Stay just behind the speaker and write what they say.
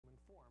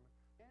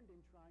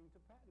and trying to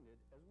patent it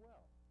as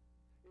well?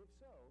 If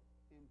so,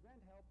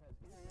 InventHelp has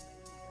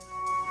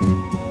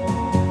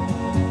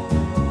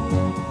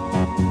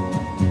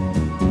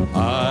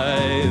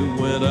I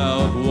went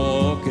out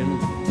walking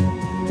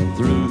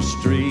through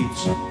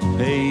streets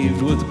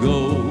paved with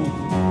gold,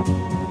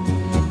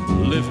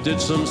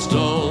 lifted some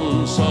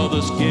stones, saw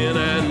the skin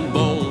and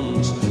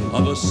bones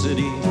of a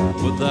city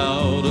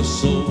without a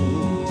soul.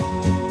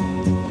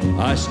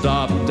 I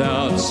stopped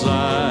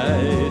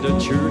outside a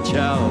church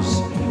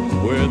house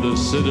where the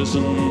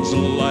citizens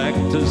like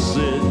to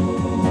sit.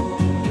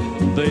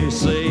 They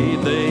say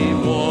they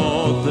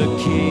want the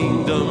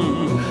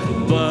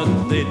kingdom,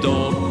 but they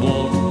don't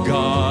want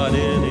God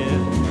in it.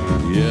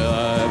 Yeah,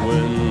 I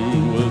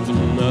went with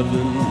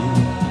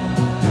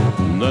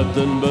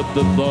nothing but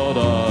the thought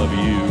of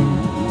you.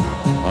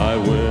 I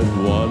went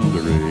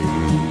wandering.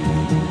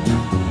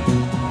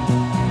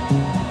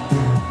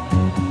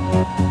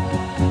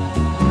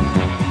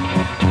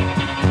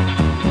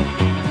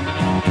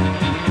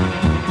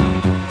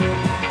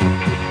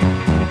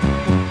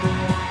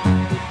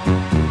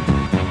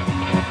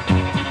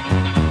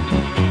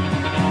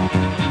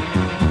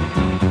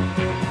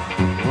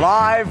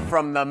 Live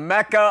from the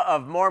Mecca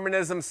of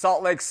Mormonism,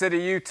 Salt Lake City,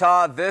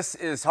 Utah, this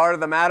is Heart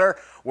of the Matter,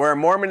 where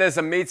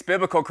Mormonism meets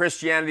biblical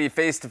Christianity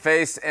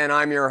face-to-face, and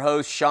I'm your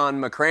host,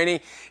 Sean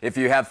McCraney. If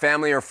you have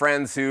family or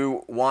friends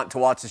who want to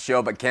watch the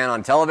show but can't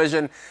on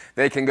television,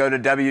 they can go to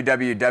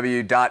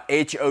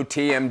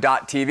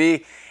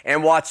www.hotm.tv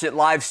and watch it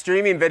live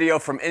streaming video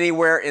from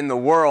anywhere in the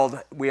world.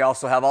 We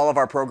also have all of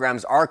our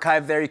programs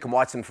archived there. You can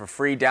watch them for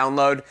free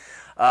download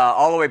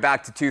all the way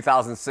back to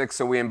 2006,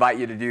 so we invite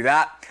you to do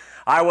that.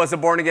 I Was a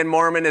Born Again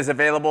Mormon is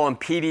available in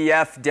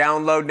PDF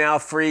download now,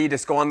 free.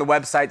 Just go on the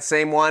website,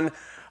 same one,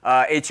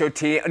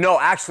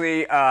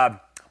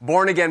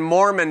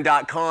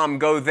 bornagainmormon.com.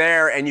 Go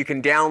there and you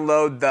can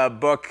download the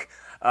book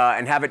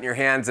and have it in your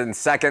hands in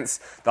seconds.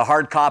 The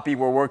hard copy,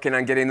 we're working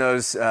on getting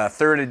those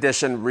third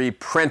edition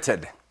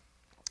reprinted.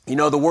 You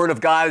know, the Word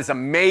of God is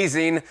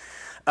amazing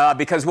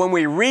because when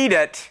we read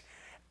it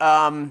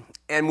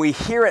and we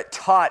hear it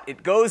taught,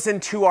 it goes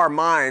into our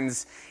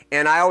minds.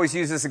 And I always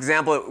use this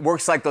example. It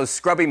works like those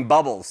scrubbing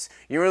bubbles.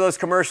 You remember those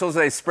commercials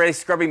where they spray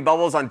scrubbing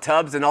bubbles on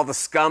tubs and all the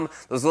scum,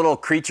 those little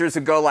creatures who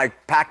go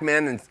like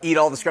Pac-Man and eat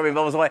all the scrubbing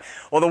bubbles away?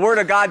 Well, the Word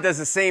of God does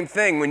the same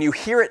thing. When you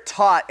hear it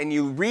taught and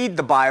you read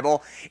the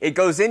Bible, it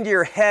goes into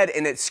your head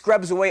and it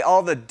scrubs away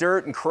all the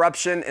dirt and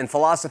corruption and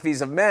philosophies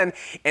of men,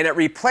 and it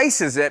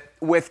replaces it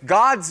with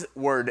God's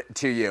Word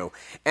to you.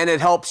 And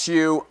it helps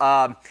you.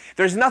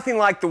 There's nothing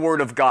like the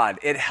Word of God.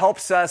 It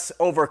helps us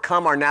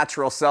overcome our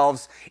natural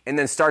selves and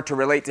then start to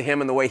relate to Him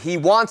in the way He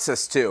wants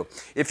us to.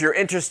 If you're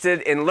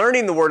interested in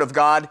learning the Word of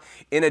God,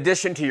 in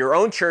addition to your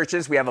own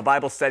churches, we have a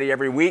Bible study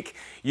every week.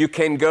 You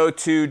can go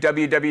to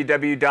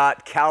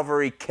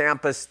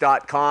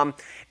www.calvarycampus.com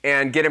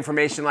and get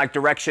information like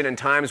direction and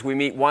times. We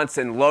meet once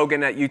in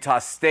Logan at Utah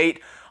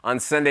State on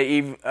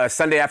Sunday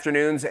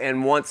afternoons,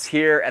 and once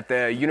here at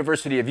the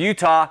University of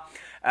Utah,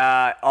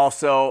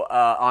 also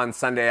on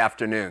Sunday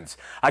afternoons.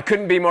 I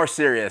couldn't be more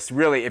serious.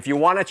 Really, if you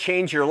want to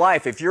change your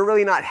life, if you're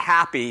really not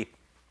happy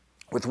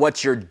with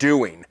what you're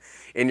doing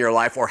in your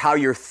life or how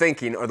you're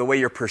thinking or the way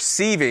you're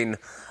perceiving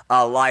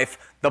life,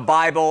 the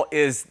Bible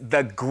is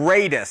the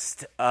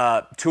greatest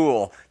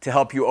tool to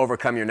help you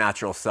overcome your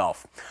natural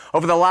self.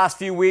 Over the last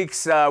few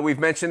weeks, we've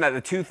mentioned that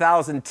the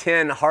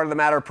 2010 Heart of the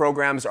Matter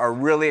programs are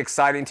really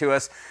exciting to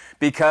us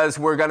because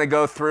we're going to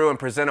go through and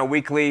present a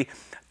weekly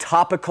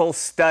topical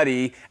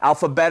study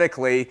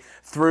alphabetically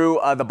through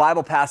the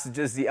Bible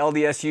passages the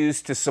LDS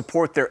use to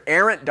support their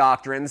errant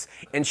doctrines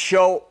and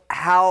show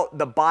how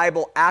the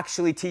Bible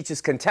actually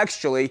teaches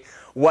contextually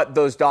what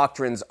those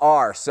doctrines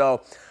are.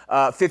 So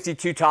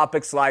 52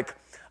 topics like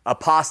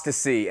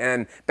apostasy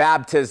and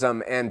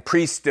baptism and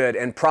priesthood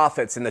and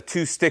prophets and the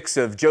two sticks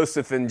of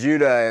Joseph and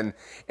Judah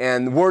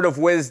and word of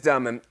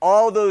wisdom and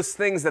all those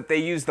things that they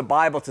use the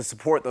Bible to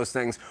support those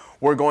things.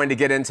 We're going to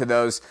get into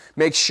those.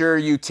 Make sure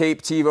you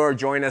tape TiVo or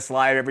join us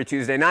live every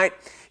Tuesday night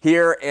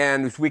here,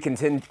 and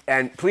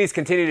please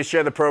continue to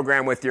share the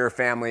program with your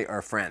family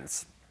or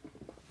friends.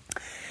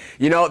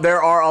 You know,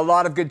 there are a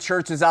lot of good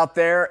churches out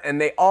there, and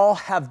they all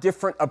have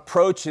different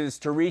approaches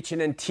to reaching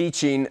and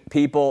teaching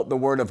people the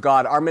Word of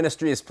God. Our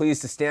ministry is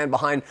pleased to stand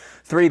behind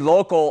 3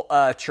 local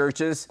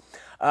churches,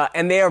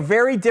 and they are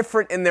very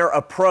different in their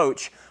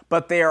approach,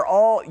 but they are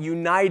all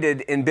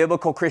united in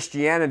biblical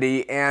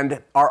Christianity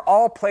and are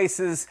all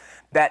places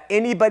that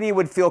anybody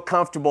would feel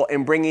comfortable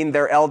in bringing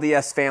their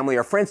LDS family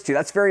or friends to.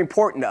 That's very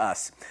important to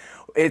us.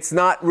 It's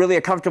not really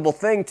a comfortable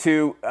thing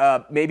to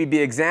maybe be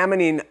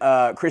examining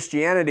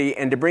Christianity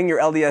and to bring your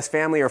LDS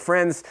family or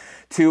friends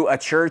to a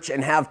church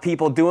and have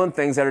people doing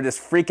things that are just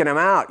freaking them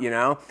out, you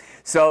know.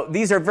 So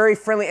these are very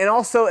friendly, and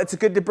also it's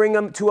good to bring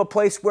them to a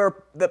place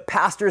where the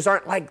pastors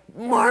aren't like,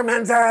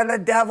 Mormons are the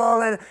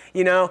devil, and,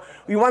 you know,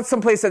 we want some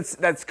place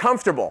that's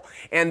comfortable.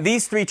 And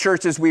these 3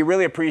 churches we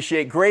really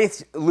appreciate.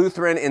 Grace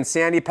Lutheran in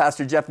Sandy,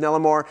 Pastor Jeff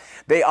Nellimore,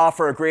 they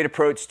offer a great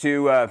approach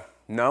to,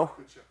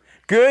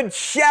 Good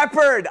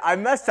Shepherd. I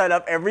mess that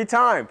up every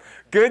time.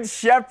 Good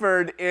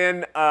Shepherd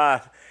in,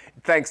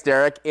 thanks,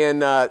 Derek,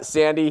 in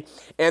Sandy.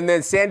 And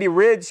then Sandy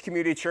Ridge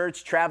Community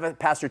Church,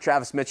 Pastor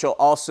Travis Mitchell,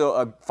 also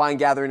a fine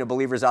gathering of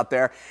believers out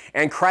there.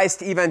 And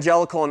Christ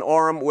Evangelical in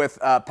Orem with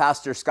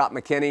Pastor Scott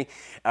McKinney,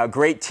 a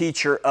great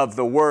teacher of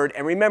the Word.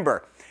 And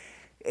remember,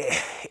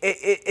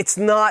 it's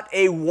not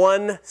a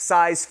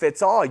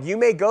one-size-fits-all. You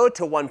may go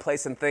to one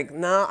place and think,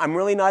 no, I'm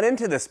really not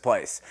into this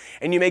place.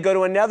 And you may go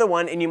to another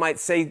one and you might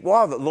say,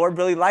 wow, the Lord I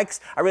really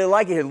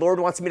like it here. The Lord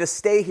wants me to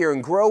stay here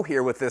and grow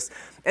here with this.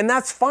 And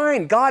that's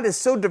fine. God is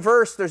so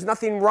diverse. There's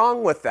nothing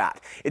wrong with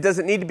that. It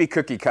doesn't need to be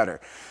cookie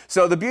cutter.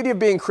 So the beauty of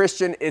being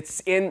Christian,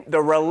 it's in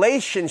the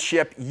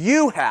relationship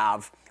you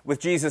have with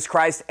Jesus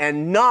Christ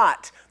and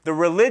not the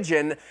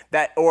religion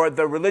or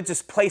the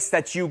religious place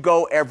that you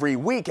go every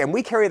week. And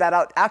we carry that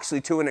out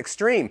actually to an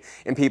extreme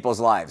in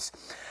people's lives.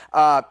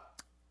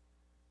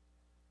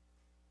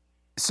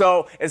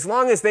 So as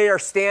long as they are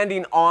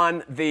standing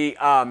on the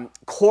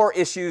core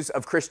issues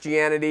of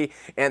Christianity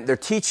and they're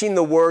teaching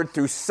the Word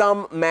through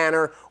some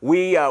manner,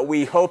 we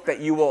hope that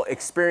you will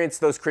experience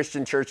those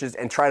Christian churches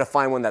and try to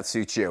find one that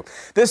suits you.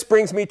 This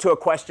brings me to a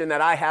question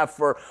that I have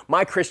for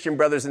my Christian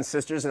brothers and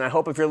sisters, and I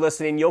hope if you're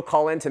listening, you'll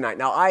call in tonight.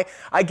 Now,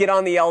 I get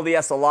on the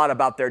LDS a lot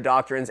about their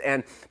doctrines,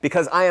 and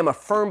because I am a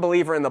firm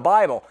believer in the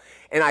Bible,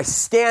 and I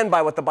stand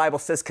by what the Bible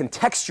says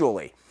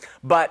contextually.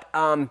 But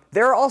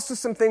there are also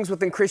some things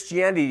within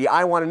Christianity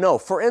I want to know.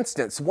 For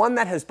instance, one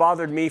that has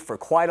bothered me for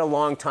quite a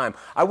long time.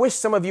 I wish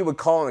some of you would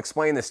call and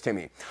explain this to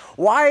me.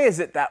 Why is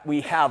it that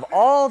we have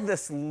all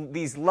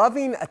these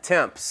loving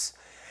attempts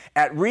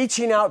at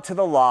reaching out to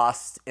the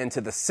lost and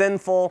to the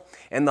sinful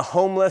and the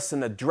homeless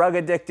and the drug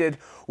addicted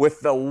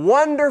with the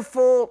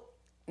wonderful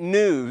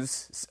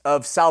news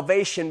of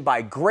salvation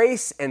by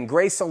grace and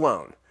grace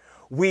alone?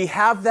 We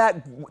have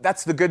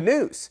that's the good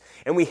news.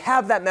 And we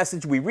have that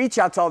message. We reach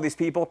out to all these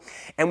people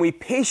and we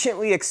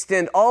patiently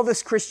extend all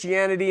this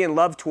Christianity and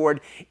love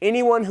toward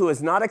anyone who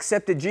has not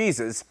accepted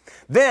Jesus.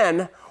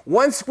 Then,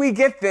 once we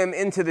get them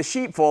into the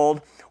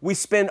sheepfold, we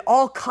spend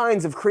all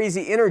kinds of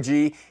crazy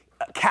energy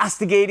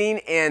castigating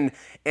and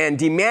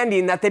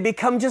demanding that they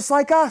become just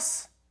like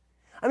us.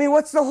 I mean,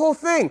 what's the whole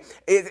thing?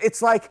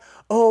 It's like,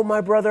 oh,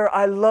 my brother,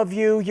 I love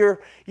you.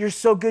 You're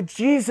so good.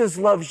 Jesus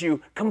loves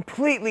you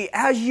completely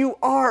as you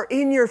are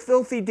in your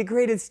filthy,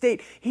 degraded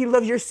state. He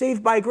loves you. You're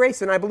saved by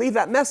grace. And I believe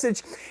that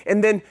message.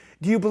 And then,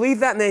 do you believe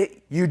that? And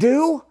you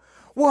do?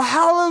 Well,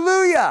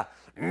 hallelujah.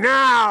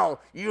 Now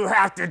you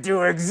have to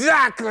do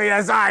exactly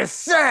as I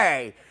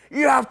say.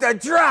 You have to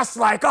dress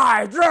like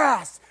I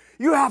dress.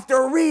 You have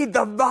to read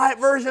the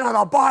version of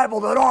the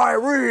Bible that I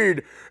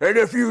read. And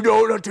if you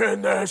don't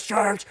attend this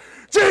church,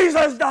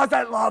 Jesus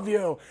doesn't love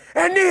you,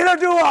 and neither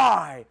do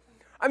I.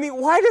 I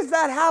mean, why does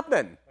that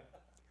happen?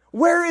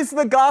 Where is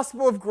the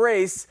gospel of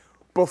grace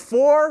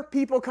before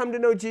people come to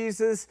know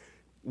Jesus,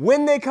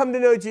 when they come to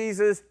know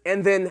Jesus,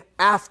 and then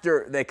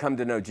after they come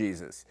to know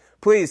Jesus?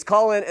 Please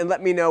call in and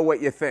let me know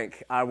what you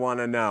think. I want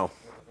to know.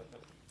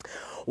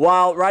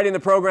 While writing the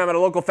program at a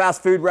local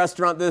fast food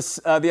restaurant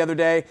the other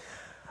day,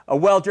 a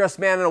well-dressed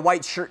man in a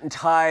white shirt and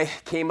tie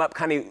came up,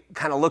 kind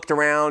of looked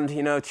around,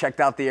 checked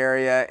out the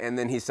area, and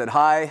then he said,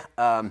 "Hi,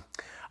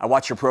 I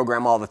watch your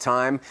program all the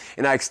time."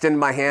 And I extended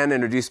my hand,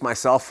 introduced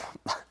myself,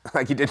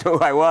 like he didn't know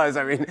who I was.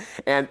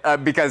 And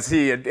because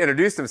he had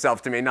introduced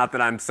himself to me, not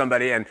that I'm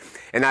somebody, and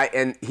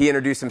he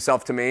introduced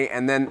himself to me,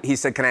 and then he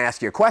said, "Can I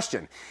ask you a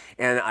question?"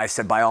 And I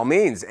said, "By all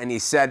means." And he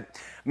said,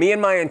 "Me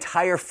and my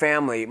entire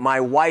family, my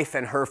wife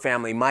and her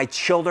family, my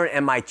children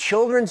and my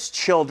children's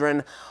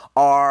children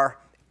are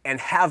and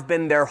have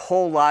been their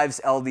whole lives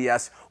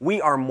LDS.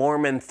 We are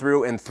Mormon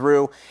through and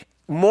through.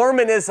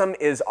 Mormonism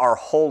is our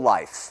whole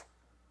life."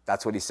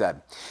 That's what he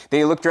said.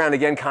 Then he looked around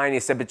again, and he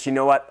said, "But you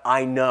know what?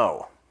 I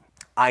know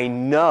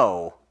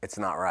it's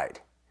not right."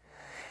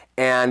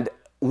 And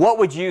what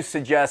would you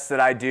suggest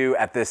that I do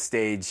at this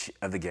stage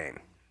of the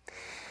game?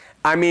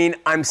 I mean,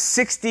 I'm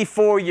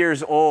 64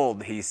 years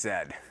old, he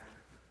said.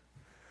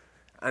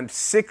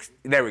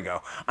 There we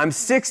go. I'm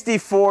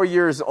 64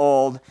 years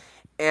old,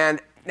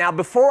 and now,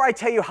 before I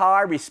tell you how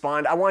I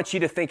respond, I want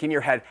you to think in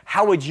your head,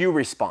 how would you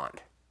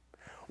respond?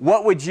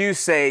 What would you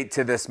say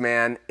to this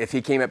man if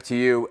he came up to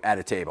you at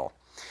a table?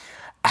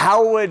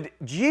 How would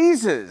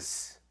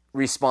Jesus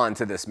respond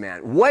to this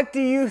man? What do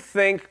you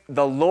think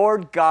the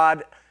Lord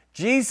God,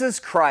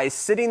 Jesus Christ,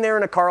 sitting there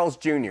in a Carl's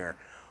Jr.,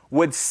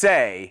 would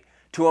say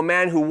to a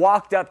man who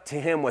walked up to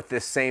him with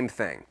this same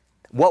thing?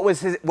 What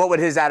would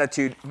his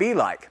attitude be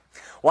like?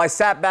 Well, I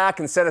sat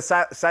back and said a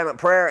silent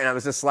prayer, and I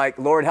was just like,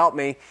 "Lord, help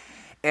me."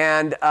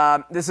 And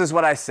this is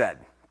what I said.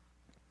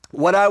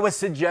 What I would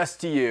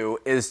suggest to you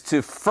is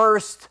to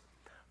first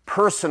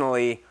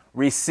personally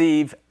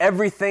receive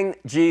everything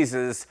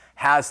Jesus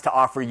has to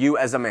offer you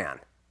as a man.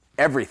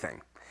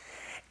 Everything.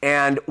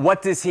 And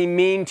what does he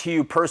mean to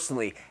you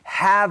personally?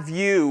 Have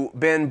you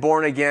been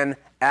born again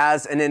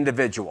as an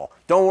individual?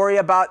 Don't worry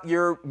about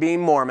your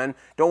being Mormon.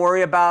 Don't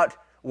worry about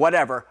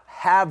whatever.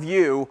 Have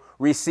you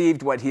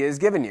received what he has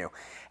given you?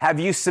 Have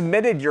you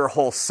submitted your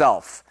whole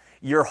self,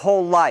 your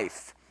whole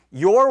life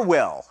your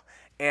will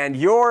and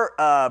your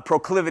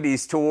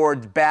proclivities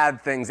toward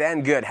bad things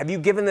and good? Have you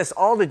given this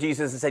all to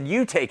Jesus and said,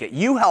 you take it,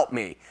 you help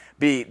me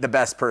be the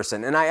best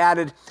person? And I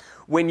added,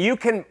 when you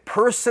can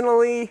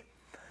personally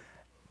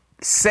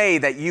say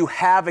that you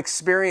have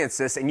experienced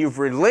this and you've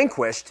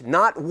relinquished,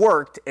 not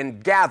worked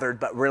and gathered,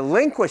 but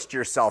relinquished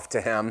yourself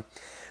to Him,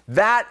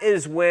 that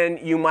is when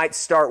you might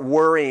start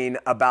worrying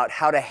about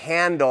how to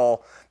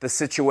handle the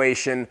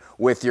situation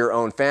with your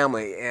own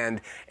family.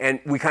 And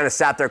we kind of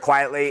sat there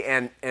quietly,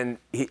 and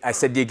I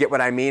said, do you get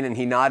what I mean? And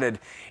he nodded,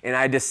 and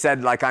I just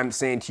said, like I'm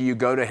saying to you,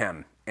 go to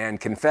Him and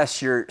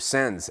confess your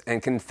sins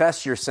and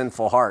confess your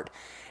sinful heart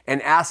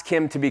and ask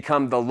Him to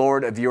become the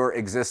Lord of your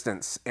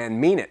existence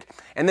and mean it.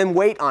 And then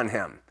wait on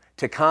Him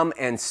to come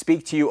and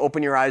speak to you,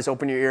 open your eyes,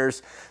 open your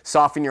ears,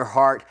 soften your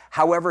heart,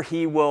 however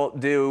He will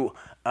do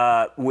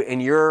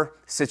in your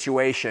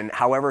situation,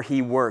 however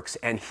He works,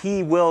 and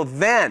He will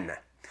then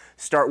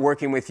start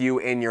working with you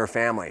in your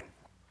family.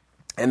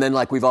 And then,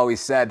 like we've always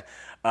said,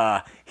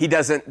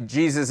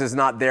 Jesus is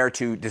not there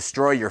to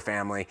destroy your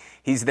family.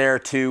 He's there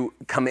to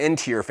come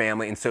into your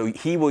family, and so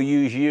He will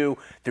use you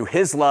through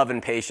His love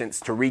and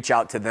patience to reach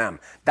out to them.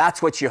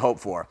 That's what you hope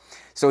for.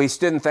 So he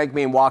stood and thanked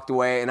me and walked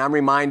away, and I'm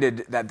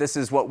reminded that this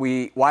is why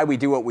we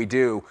do what we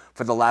do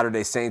for the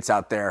Latter-day Saints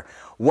out there.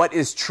 What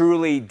is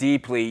truly,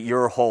 deeply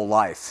your whole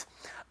life?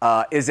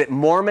 Is it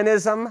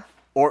Mormonism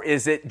or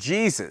is it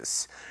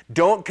Jesus?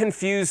 Don't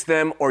confuse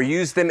them or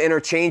use them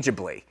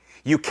interchangeably.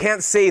 You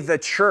can't say the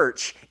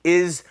church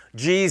is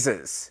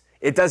Jesus.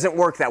 It doesn't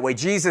work that way.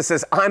 Jesus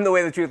says, I'm the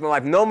way, the truth, and the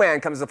life. No man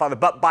comes to the Father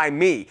but by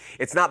me.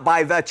 It's not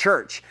by the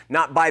church,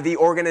 not by the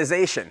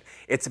organization.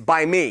 It's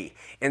by me.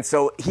 And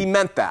so He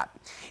meant that.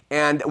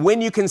 And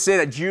when you can say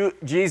that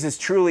Jesus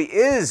truly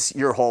is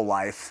your whole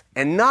life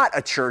and not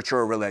a church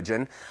or a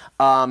religion,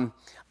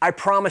 I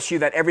promise you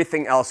that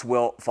everything else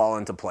will fall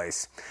into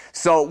place.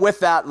 So with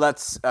that,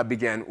 let's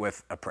begin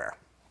with a prayer.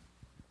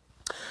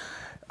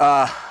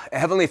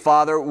 Heavenly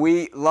Father,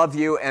 we love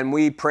you and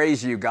we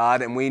praise you,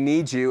 God, and we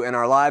need you in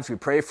our lives. We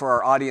pray for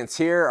our audience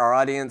here, our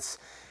audience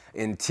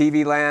in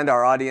TV land,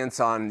 our audience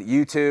on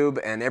YouTube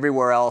and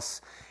everywhere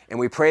else. And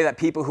we pray that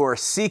people who are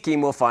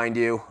seeking will find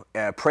you.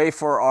 Pray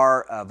for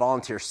our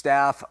volunteer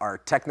staff, our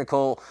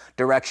technical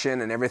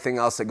direction, and everything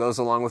else that goes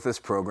along with this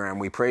program.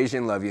 We praise you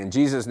and love you. In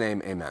Jesus'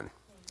 name, amen.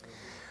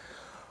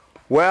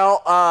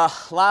 Well,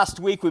 last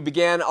week we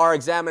began our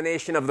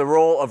examination of the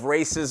role of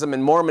racism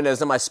in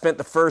Mormonism. I spent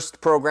the first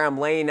program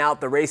laying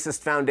out the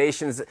racist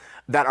foundations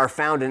that are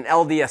found in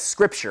LDS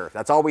Scripture.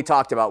 That's all we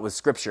talked about was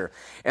Scripture.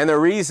 And the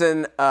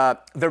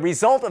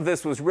result of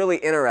this was really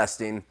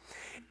interesting.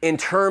 In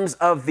terms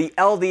of the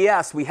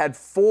LDS, we had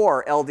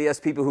 4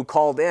 LDS people who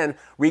called in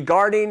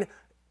regarding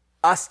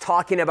us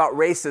talking about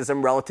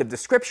racism relative to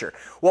Scripture.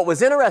 What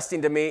was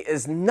interesting to me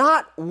is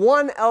not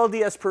one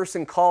LDS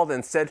person called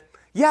and said,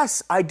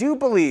 yes, I do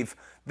believe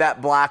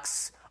that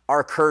blacks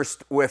are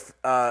cursed with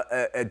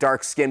a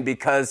dark skin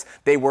because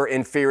they were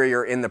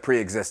inferior in the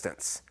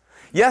pre-existence.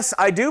 Yes,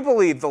 I do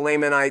believe the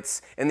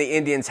Lamanites and the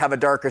Indians have a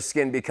darker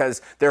skin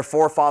because their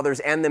forefathers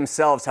and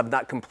themselves have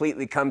not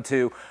completely come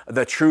to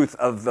the truth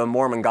of the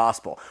Mormon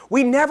gospel.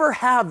 We never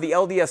have the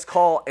LDS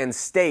call and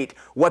state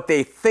what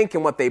they think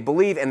and what they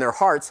believe in their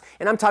hearts.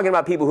 And I'm talking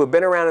about people who have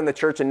been around in the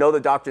church and know the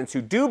doctrines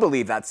who do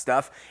believe that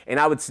stuff. And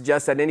I would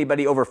suggest that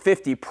anybody over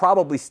 50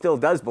 probably still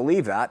does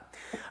believe that,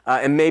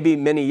 and maybe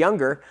many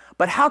younger.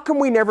 But how come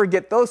we never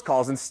get those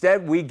calls?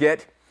 Instead, we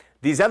get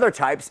these other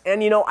types,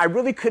 and I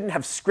really couldn't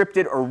have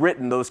scripted or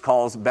written those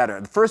calls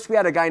better. First, we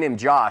had a guy named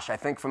Josh, I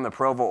think from the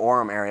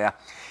Provo-Orem area,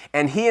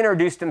 and he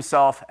introduced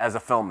himself as a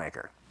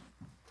filmmaker.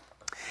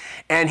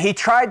 And he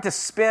tried to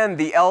spin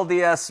the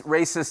LDS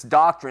racist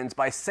doctrines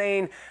by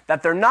saying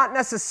that they're not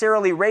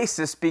necessarily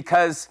racist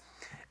because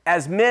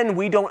as men,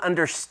 we don't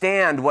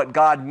understand what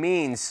God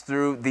means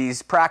through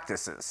these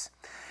practices.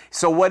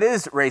 So what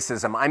is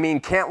racism? I mean,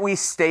 can't we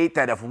state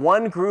that if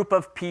one group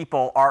of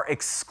people are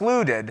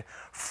excluded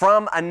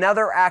from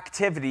another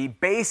activity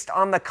based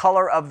on the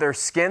color of their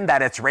skin,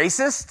 that it's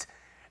racist?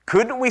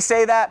 Couldn't we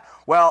say that?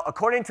 Well,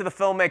 according to the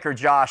filmmaker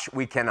Josh,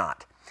 we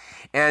cannot.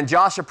 And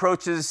Josh's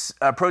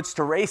approach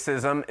to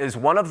racism is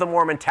one of the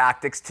Mormon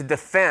tactics to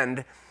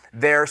defend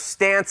their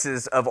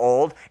stances of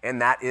old, and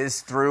that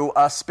is through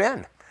a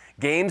spin.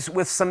 Games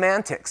with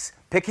semantics.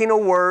 Picking a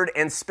word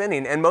and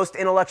spinning, and most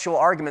intellectual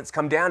arguments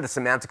come down to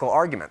semantical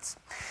arguments.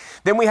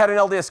 Then we had an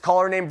LDS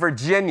caller named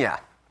Virginia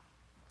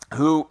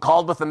who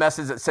called with a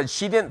message that said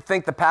she didn't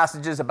think the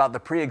passages about the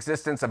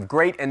pre-existence of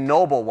great and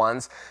noble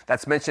ones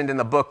that's mentioned in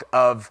the book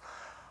of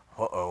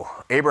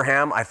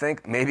Abraham, I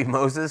think, maybe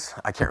Moses,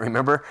 I can't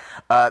remember,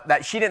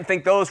 that she didn't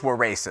think those were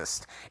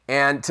racist.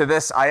 And to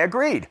this, I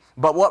agreed.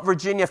 But what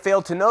Virginia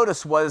failed to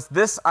notice was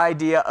this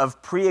idea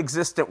of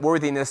pre-existent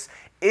worthiness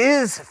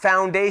is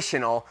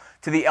foundational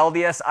to the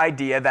LDS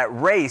idea that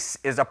race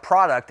is a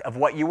product of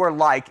what you were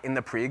like in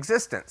the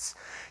pre-existence.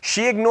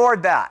 She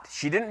ignored that.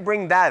 She didn't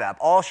bring that up.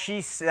 All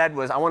she said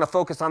was, I want to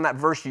focus on that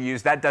verse you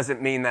used. That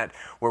doesn't mean that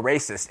we're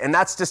racist. And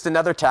that's just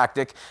another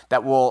tactic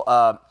that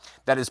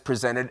that is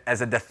presented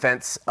as a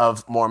defense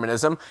of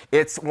Mormonism.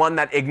 It's one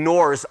that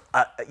ignores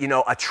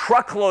a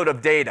truckload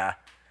of data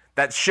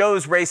that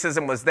shows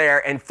racism was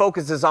there and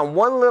focuses on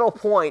one little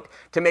point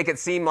to make it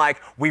seem like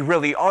we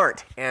really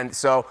aren't. And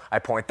so I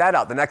point that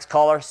out. The next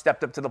caller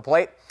stepped up to the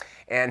plate,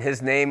 and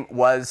his name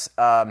was,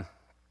 to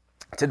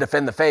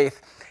defend the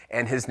faith,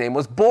 and his name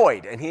was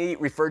Boyd, and he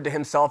referred to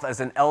himself as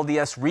an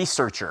LDS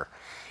researcher.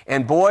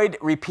 And Boyd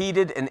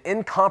repeated an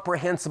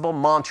incomprehensible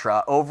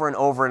mantra over and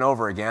over and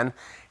over again.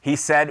 He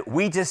said,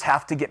 we just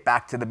have to get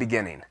back to the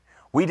beginning.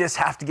 We just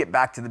have to get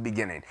back to the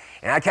beginning.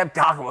 And I kept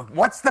talking,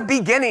 what's the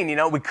beginning?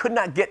 We could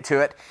not get to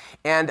it.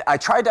 And I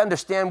tried to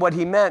understand what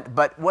he meant,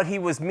 but what he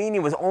was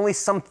meaning was only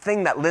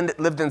something that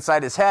lived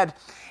inside his head.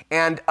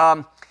 And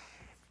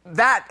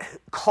that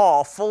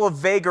call, full of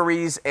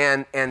vagaries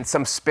and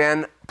some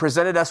spin,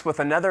 presented us with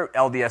another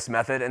LDS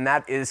method, and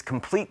that is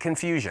complete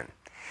confusion.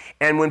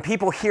 And when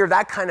people hear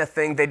that kind of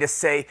thing, they just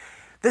say,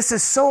 this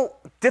is so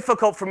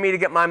difficult for me to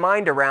get my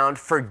mind around,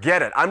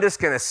 forget it. I'm just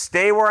going to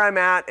stay where I'm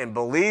at and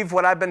believe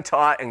what I've been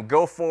taught and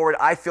go forward.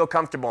 I feel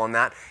comfortable in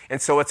that.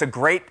 And so it's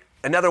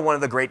another one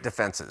of the great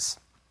defenses.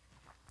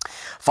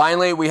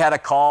 Finally, we had a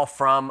call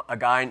from a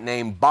guy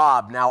named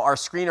Bob. Now, our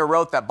screener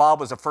wrote that Bob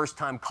was a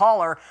first-time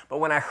caller, but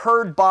when I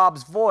heard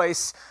Bob's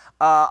voice,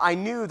 I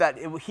knew that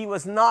he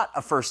was not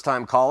a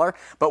first-time caller,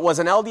 but was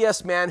an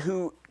LDS man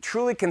who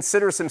truly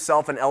considers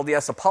himself an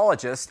LDS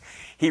apologist.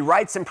 He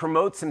writes and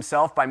promotes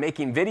himself by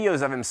making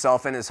videos of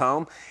himself in his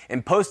home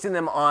and posting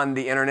them on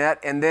the internet.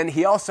 And then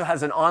he also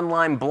has an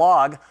online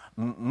blog,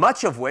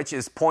 much of which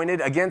is pointed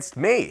against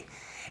me.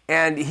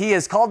 And he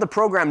has called the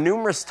program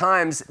numerous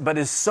times, but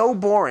is so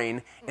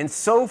boring and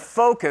so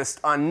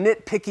focused on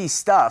nitpicky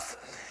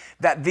stuff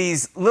that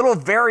these little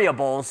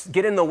variables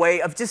get in the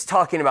way of just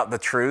talking about the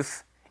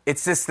truth.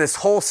 It's just this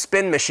whole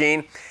spin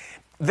machine.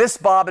 This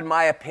Bob, in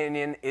my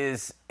opinion,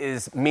 is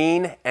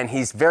mean, and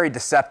he's very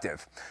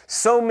deceptive.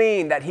 So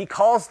mean that he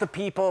calls the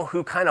people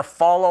who kind of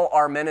follow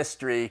our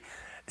ministry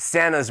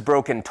Santa's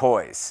broken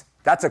toys.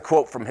 That's a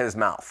quote from his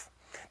mouth.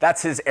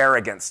 That's his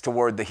arrogance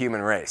toward the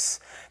human race.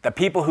 The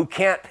people who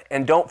can't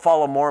and don't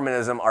follow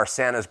Mormonism are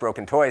Santa's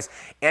broken toys.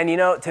 And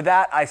to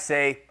that I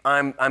say,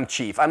 I'm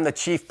chief. I'm the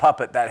chief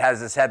puppet that has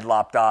his head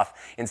lopped off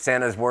in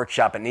Santa's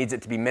workshop and needs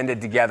it to be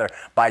mended together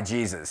by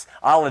Jesus.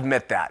 I'll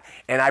admit that.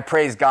 And I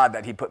praise God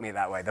that he put me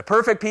that way. The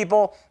perfect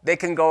people, they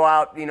can go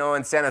out,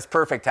 in Santa's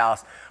perfect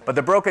house. But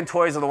the broken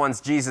toys are the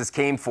ones Jesus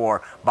came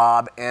for,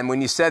 Bob. And when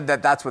you said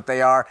that that's what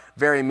they are,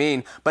 very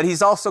mean. But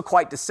he's also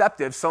quite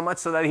deceptive, so much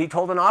so that he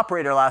told an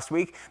operator last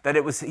week that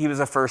he was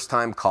a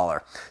first-time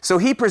caller. So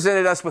he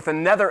presented us with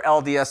another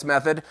LDS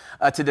method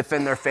to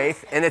defend their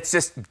faith, and it's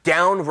just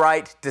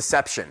downright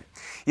deception.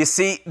 You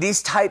see,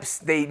 these types,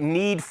 they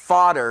need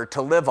fodder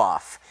to live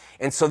off.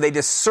 And so they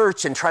just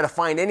search and try to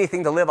find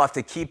anything to live off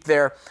to keep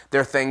their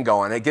thing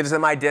going. It gives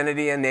them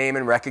identity and name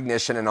and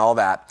recognition and all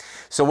that.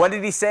 So what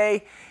did he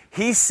say?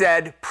 He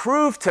said,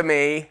 prove to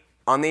me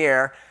on the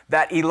air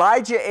that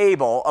Elijah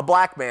Abel, a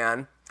black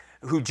man,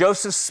 who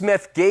Joseph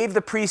Smith gave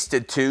the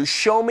priesthood to,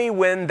 show me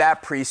when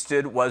that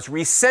priesthood was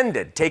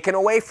rescinded, taken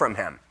away from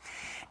him.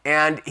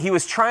 And he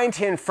was trying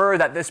to infer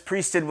that this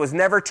priesthood was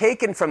never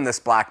taken from this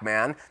black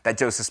man that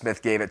Joseph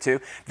Smith gave it to.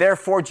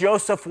 Therefore,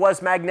 Joseph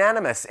was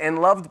magnanimous and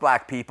loved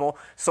black people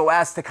so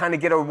as to kind of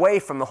get away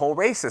from the whole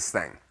racist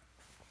thing.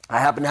 I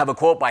happen to have a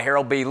quote by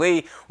Harold B.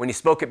 Lee when he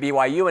spoke at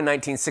BYU in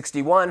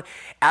 1961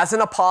 as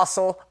an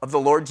apostle of the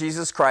Lord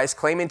Jesus Christ,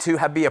 claiming to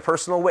be a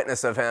personal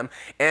witness of him.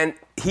 And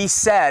he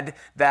said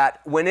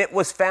that when it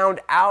was found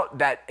out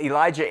that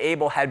Elijah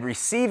Abel had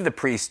received the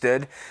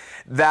priesthood,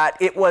 that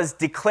it was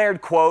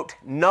declared, quote,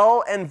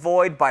 null and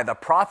void by the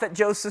prophet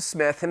Joseph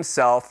Smith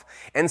himself,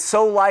 and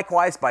so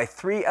likewise by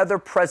 3 other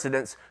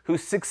presidents who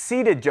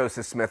succeeded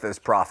Joseph Smith as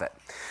prophet.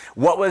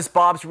 What was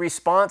Bob's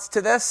response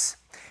to this?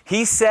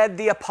 He said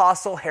the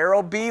apostle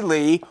Harold B.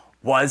 Lee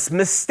was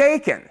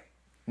mistaken.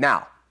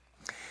 Now,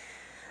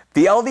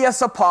 the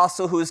LDS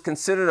apostle, who is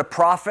considered a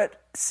prophet,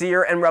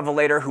 seer, and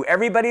revelator, who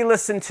everybody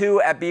listened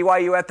to at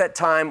BYU at that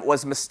time,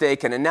 was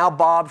mistaken. And now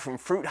Bob from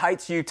Fruit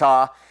Heights,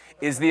 Utah,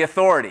 is the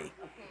authority.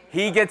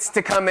 He gets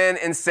to come in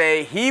and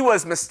say, he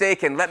was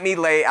mistaken. Let me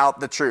lay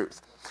out the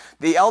truth.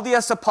 The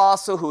LDS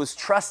apostle, who is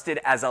trusted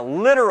as a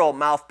literal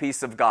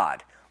mouthpiece of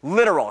God,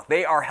 literal.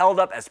 They are held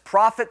up as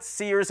prophets,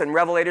 seers, and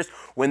revelators.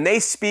 When they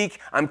speak,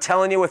 I'm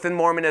telling you, within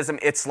Mormonism,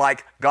 it's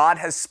like God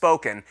has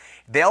spoken.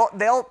 They'll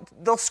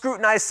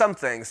scrutinize some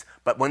things,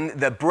 but when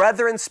the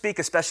brethren speak,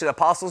 especially the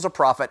apostles or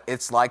prophet,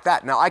 it's like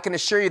that. Now, I can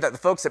assure you that the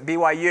folks at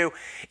BYU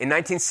in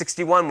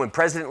 1961, when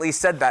President Lee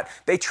said that,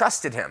 they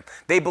trusted him.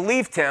 They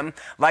believed him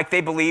like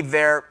they believe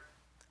their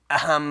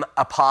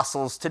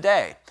apostles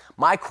today.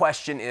 My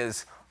question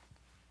is,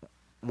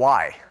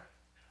 why?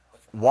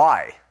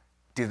 Why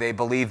do they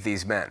believe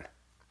these men?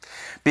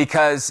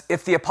 Because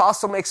if the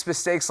apostle makes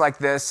mistakes like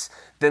this,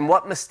 then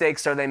what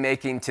mistakes are they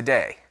making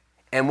today?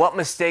 And what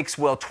mistakes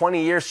will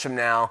 20 years from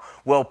now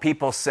will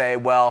people say,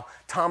 well,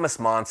 Thomas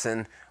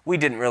Monson, we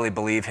didn't really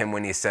believe him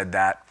when he said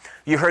that.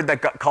 You heard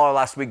that caller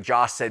last week,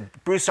 Josh said,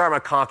 Bruce R.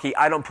 McConkie,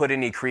 I don't put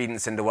any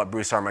credence into what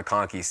Bruce R.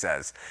 McConkie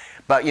says.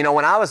 But you know,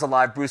 when I was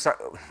alive,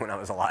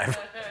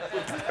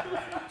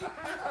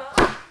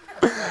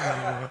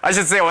 I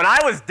should say when I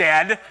was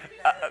dead,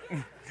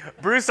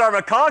 Bruce R.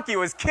 McConkie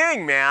was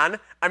king, man.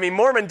 I mean,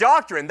 Mormon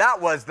doctrine, that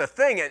was the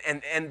thing.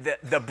 And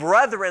the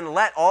brethren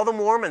let all the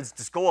Mormons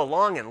just go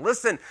along and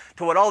listen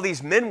to what all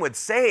these men would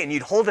say, and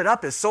you'd hold it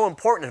up as so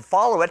important and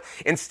follow it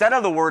instead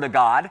of the Word of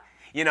God,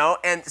 you know.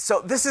 And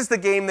so this is the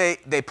game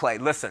they play.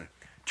 Listen,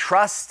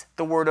 trust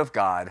the Word of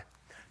God.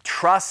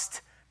 Trust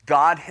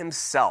God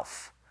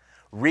Himself.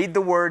 Read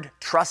the Word,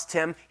 trust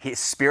Him. His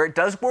Spirit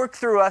does work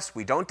through us.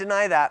 We don't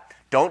deny that.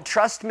 Don't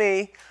trust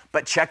me,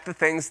 but check the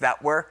things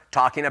that we're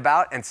talking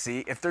about and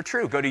see if they're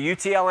true. Go to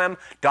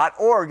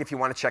utlm.org if you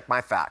want to check my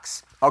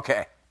facts.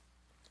 Okay,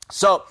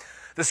 so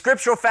the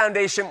scriptural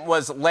foundation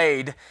was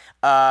laid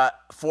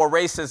for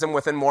racism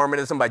within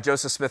Mormonism by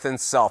Joseph Smith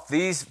himself.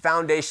 These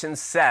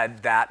foundations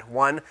said that,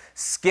 1,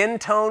 skin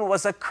tone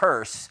was a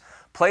curse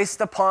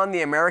placed upon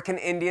the American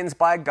Indians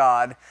by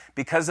God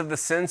because of the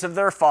sins of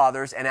their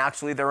fathers and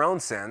actually their own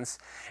sins,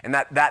 and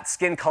that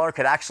skin color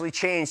could actually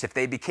change if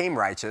they became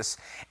righteous,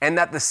 and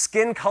that the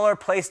skin color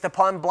placed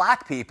upon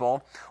black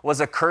people was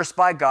a curse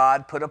by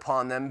God put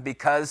upon them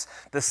because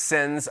the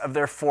sins of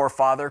their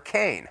forefather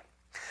Cain.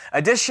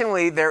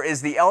 Additionally, there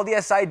is the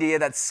LDS idea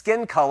that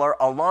skin color,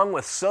 along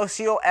with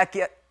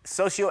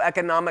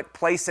socioeconomic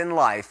place in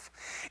life,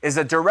 is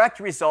a direct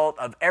result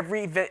of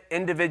every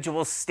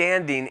individual's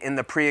standing in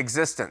the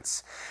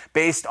pre-existence,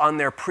 based on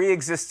their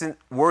pre-existent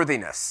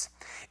worthiness.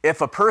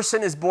 If a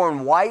person is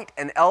born white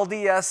and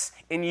LDS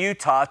in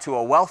Utah to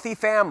a wealthy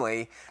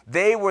family,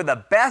 they were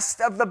the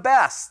best of the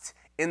best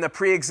in the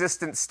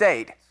pre-existent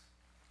state.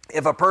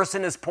 If a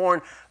person is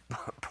dry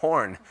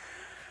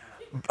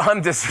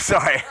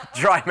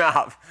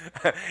mouth.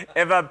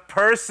 If a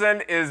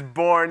person is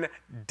born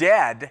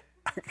dead,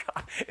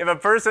 if a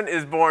person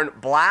is born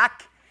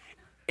black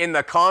in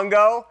the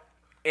Congo,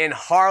 in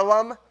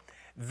Harlem,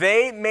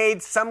 they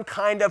made some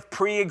kind of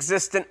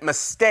pre-existent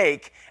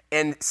mistake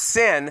and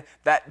sin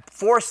that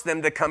forced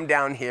them to come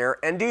down here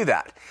and do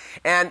that.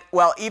 And,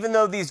 well, even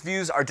though these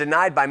views are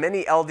denied by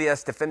many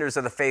LDS defenders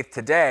of the faith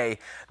today,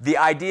 the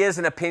ideas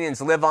and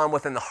opinions live on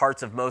within the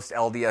hearts of most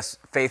LDS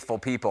faithful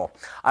people.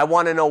 I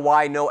want to know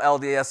why no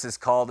LDS is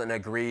called and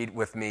agreed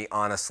with me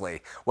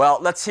honestly. Well,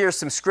 let's hear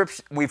some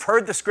scripture. We've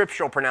heard the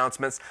scriptural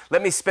pronouncements.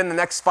 Let me spend the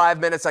next 5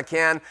 minutes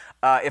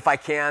if I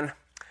can,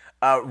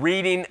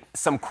 reading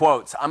some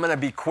quotes. I'm going to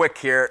be quick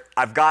here.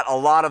 I've got a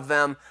lot of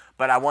them,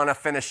 but I want to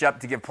finish up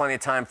to give plenty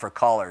of time for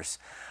callers.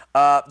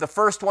 The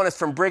first one is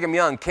from Brigham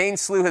Young. Cain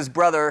slew his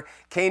brother.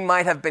 Cain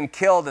might have been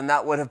killed, and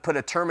that would have put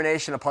a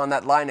termination upon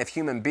that line of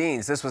human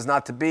beings. This was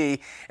not to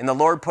be, and the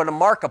Lord put a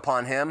mark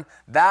upon him.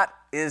 That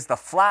is the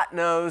flat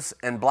nose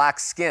and black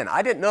skin.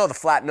 I didn't know the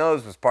flat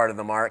nose was part of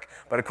the mark,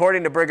 but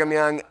according to Brigham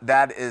Young,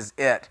 that is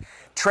it.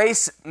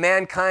 Trace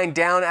mankind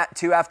down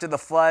to after the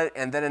flood,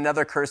 and then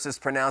another curse is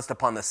pronounced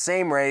upon the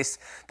same race,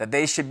 that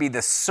they should be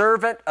the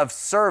servant of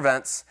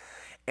servants,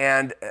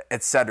 and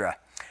etc.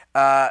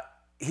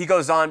 He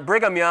goes on,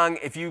 Brigham Young,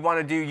 if you want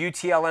to do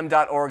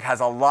utlm.org, has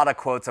a lot of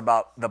quotes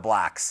about the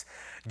blacks.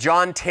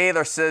 John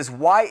Taylor says,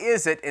 why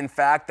is it, in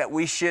fact, that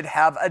we should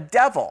have a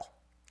devil?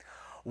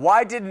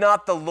 Why did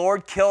not the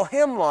Lord kill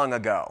him long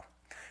ago?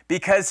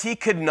 Because he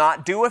could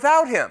not do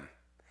without him.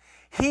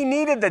 He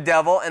needed the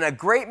devil and a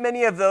great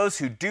many of those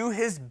who do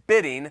his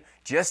bidding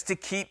just to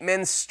keep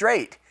men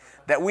straight,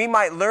 that we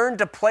might learn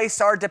to place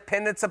our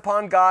dependence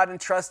upon God and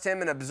trust him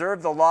and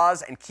observe the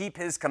laws and keep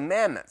his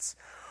commandments.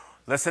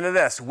 Listen to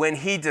this. When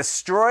he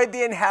destroyed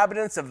the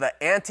inhabitants of the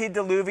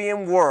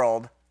antediluvian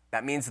world,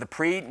 that means the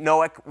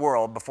pre-Noahic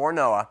world before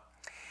Noah,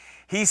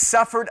 he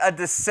suffered a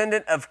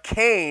descendant of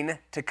Cain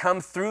to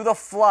come through the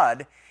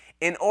flood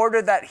in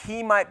order that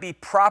he might be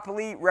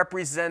properly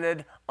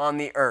represented on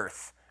the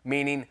earth,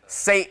 meaning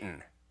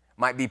Satan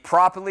might be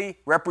properly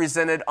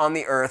represented on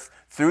the earth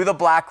through the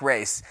black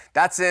race.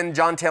 That's in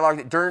John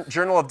Taylor,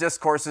 Journal of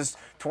Discourses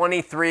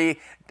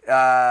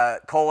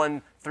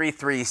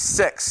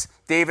 23:336.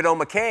 David O.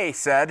 McKay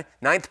said,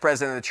 9th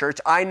president of the church,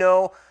 I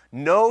know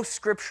no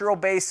scriptural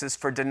basis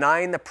for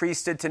denying the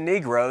priesthood to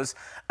Negroes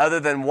other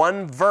than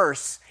one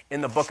verse in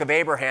the book of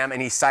Abraham,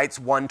 and he cites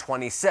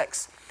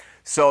 126.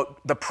 So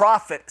the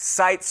prophet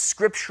cites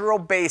scriptural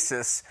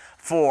basis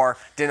for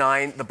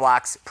denying the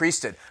blacks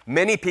priesthood.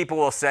 Many people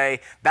will say,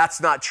 that's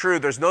not true,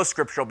 there's no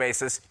scriptural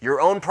basis. Your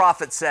own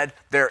prophet said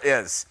there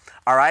is.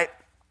 All right?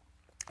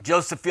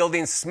 Joseph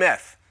Fielding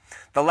Smith.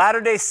 The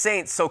Latter-day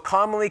Saints, so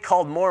commonly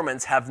called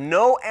Mormons, have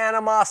no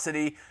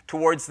animosity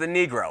towards the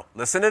Negro.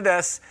 Listen to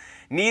this.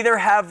 Neither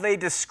have they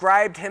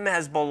described him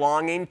as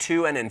belonging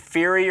to an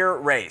inferior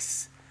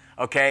race.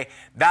 Okay?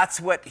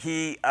 That's what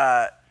he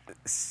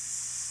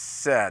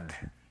said.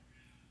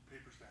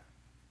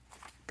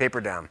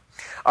 Paper down.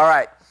 All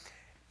right.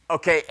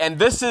 Okay, and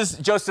this is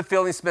Joseph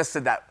Fielding Smith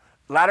said that.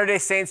 Latter-day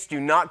Saints do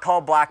not call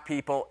black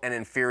people an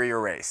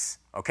inferior race.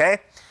 Okay?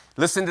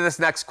 Listen to this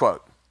next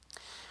quote.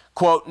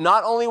 Quote,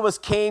 not only was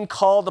Cain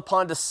called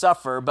upon to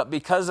suffer, but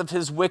because of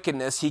his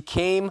wickedness, he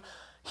became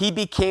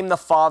the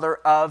father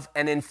of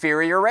an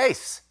inferior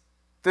race.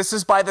 This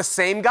is by the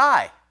same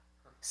guy,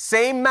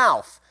 same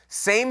mouth,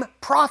 same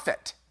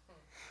prophet.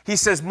 He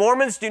says,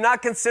 Mormons do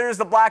not consider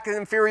the black an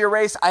inferior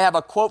race. I have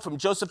a quote from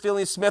Joseph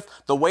Fielding Smith,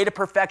 The Way to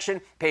Perfection,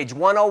 page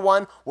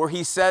 101, where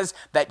he says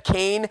that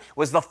Cain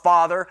was the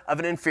father of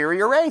an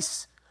inferior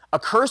race. A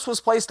curse was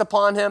placed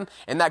upon him,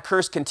 and that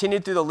curse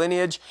continued through the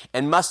lineage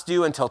and must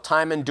do until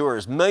time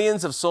endures.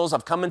 Millions of souls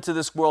have come into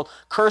this world,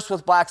 cursed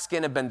with black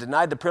skin, have been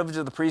denied the privilege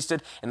of the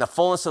priesthood and the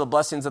fullness of the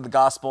blessings of the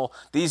gospel.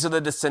 These are the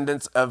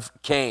descendants of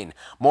Cain.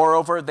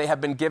 Moreover, they have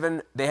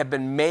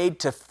been made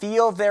to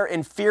feel their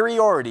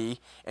inferiority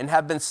and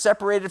have been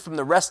separated from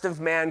the rest of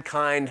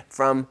mankind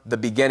from the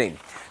beginning.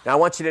 Now, I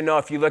want you to know,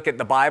 if you look at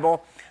the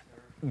Bible,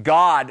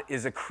 God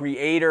is a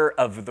creator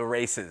of the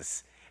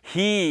races.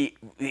 He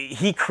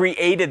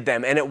created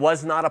them, and it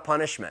was not a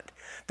punishment.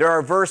 There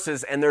are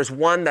verses, and there's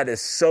one that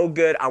is so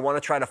good, I want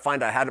to try to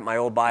find it. I had it in my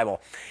old Bible.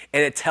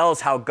 And it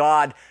tells how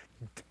God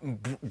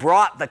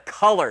brought the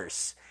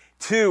colors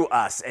to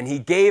us, and he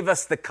gave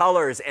us the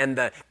colors and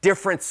the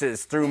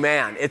differences through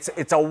man.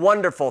 It's a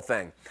wonderful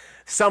thing.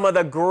 Some of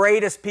the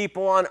greatest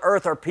people on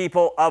earth are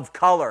people of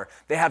color.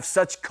 They have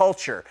such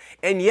culture.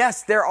 And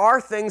yes, there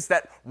are things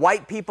that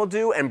white people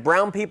do and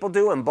brown people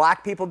do and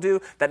black people do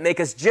that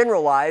make us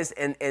generalize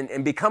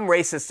and become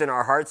racist in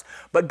our hearts.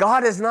 But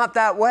God is not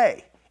that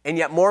way. And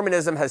yet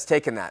Mormonism has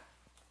taken that.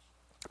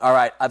 All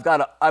right,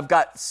 I've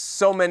got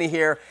so many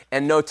here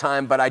and no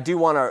time, but I do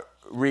want to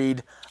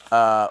read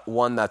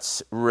one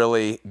that's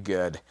really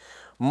good.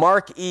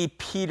 Mark E.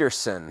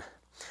 Peterson.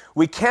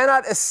 We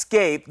cannot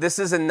escape, this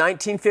is in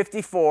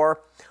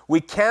 1954,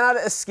 we cannot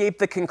escape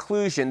the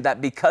conclusion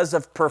that because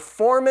of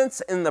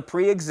performance in the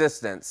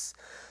pre-existence,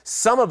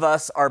 some of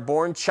us are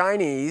born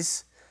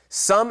Chinese,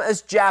 some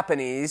as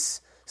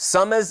Japanese,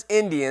 some as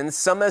Indians,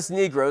 some as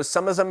Negroes,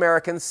 some as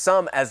Americans,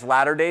 some as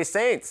Latter-day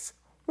Saints.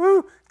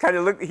 Woo! Kind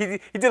of he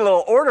did a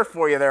little order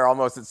for you there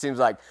almost, it seems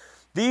like.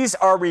 These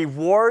are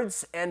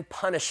rewards and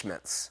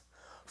punishments,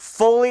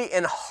 fully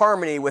in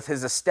harmony with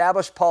his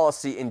established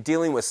policy in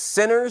dealing with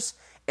sinners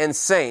and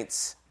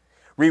saints,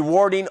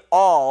 rewarding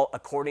all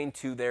according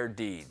to their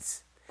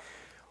deeds.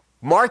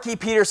 Mark E.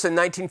 Peterson,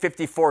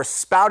 1954,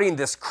 spouting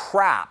this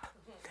crap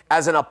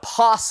as an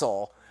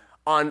apostle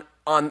on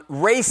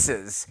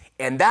races,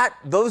 and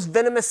those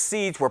venomous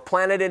seeds were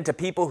planted into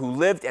people who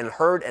lived and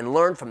heard and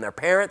learned from their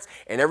parents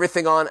and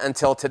everything on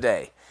until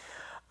today.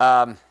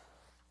 One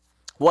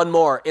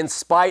more. In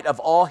spite of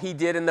all he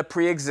did in the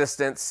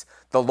pre-existence,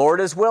 the Lord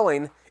is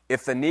willing,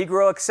 if the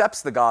Negro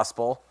accepts the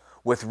gospel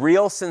with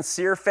real,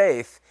 sincere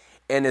faith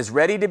and is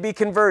ready to be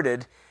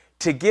converted,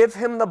 to give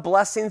him the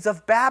blessings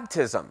of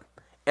baptism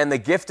and the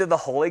gift of the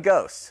Holy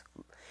Ghost.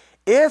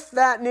 If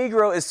that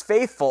Negro is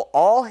faithful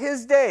all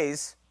his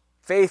days,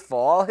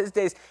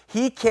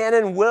 he can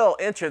and will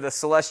enter the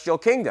celestial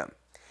kingdom.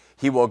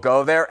 He will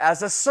go there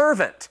as a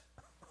servant.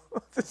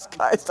 This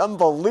guy's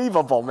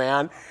unbelievable,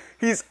 man.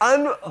 He's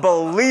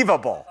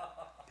unbelievable.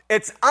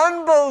 It's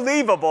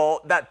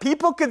unbelievable that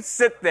people could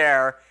sit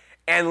there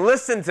and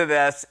listen to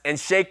this and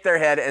shake their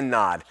head and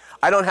nod.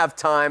 I don't have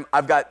time.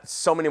 I've got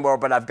so many more,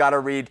 but I've got to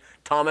read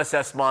Thomas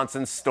S.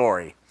 Monson's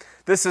story.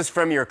 This is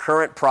from Your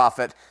Current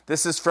Prophet.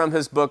 This is from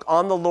his book,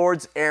 On the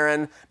Lord's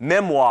Errand,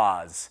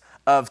 Memoirs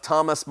of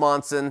Thomas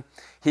Monson.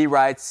 He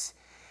writes,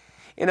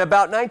 in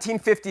about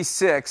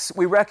 1956,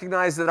 we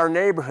recognized that our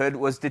neighborhood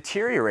was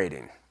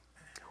deteriorating.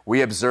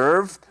 We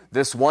observed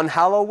this one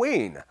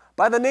Halloween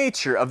by the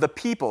nature of the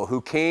people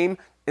who came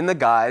in the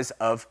guise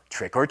of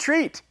trick or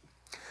treat.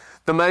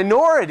 The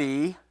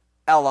minority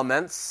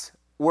elements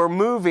were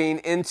moving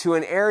into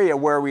an area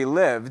where we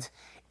lived,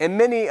 and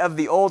many of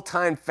the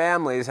old-time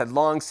families had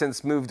long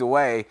since moved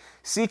away.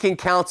 Seeking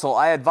counsel,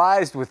 I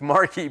advised with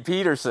Mark E.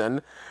 Peterson,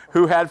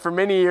 who had for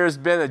many years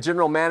been a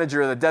general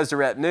manager of the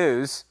Deseret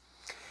News,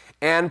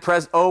 and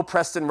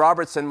Preston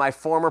Robertson, my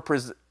former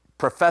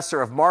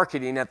professor of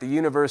marketing at the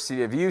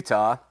University of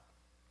Utah.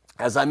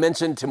 As I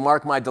mentioned to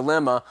Mark my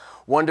dilemma,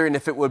 wondering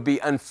if it would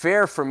be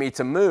unfair for me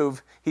to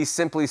move, he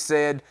simply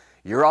said,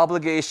 your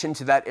obligation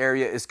to that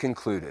area is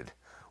concluded.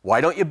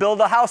 Why don't you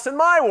build a house in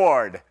my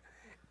ward?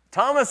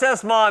 Thomas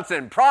S.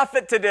 Monson,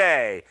 prophet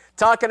today,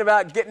 talking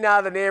about getting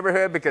out of the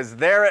neighborhood because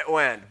there it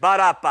went.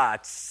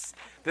 Ba-da-ba.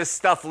 This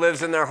stuff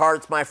lives in their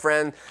hearts, my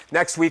friend.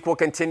 Next week, we'll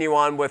continue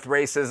on with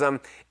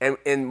racism and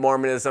in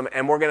Mormonism,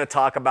 and we're going to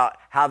talk about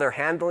how they're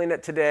handling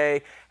it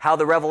today, how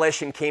the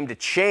revelation came to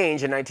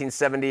change in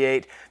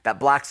 1978, that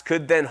blacks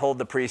could then hold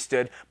the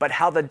priesthood, but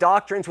how the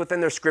doctrines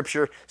within their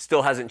scripture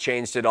still hasn't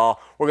changed at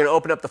all. We're going to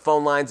open up the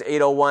phone lines,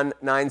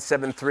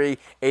 801-973-8820,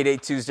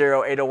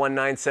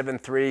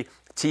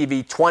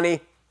 801-973-TV20.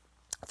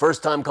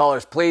 First-time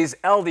callers, please,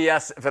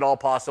 LDS if at all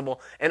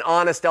possible. An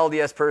honest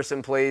LDS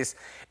person, please.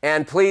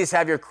 And please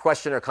have your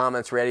question or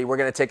comments ready. We're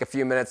going to take a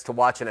few minutes to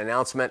watch an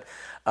announcement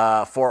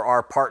for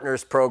our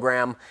Partners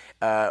program.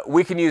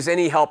 We can use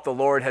any help the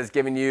Lord has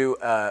given you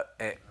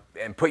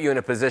and put you in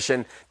a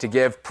position to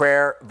give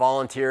prayer,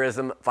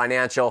 volunteerism,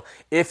 financial.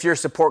 If your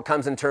support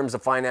comes in terms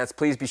of finance,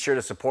 please be sure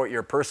to support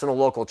your personal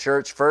local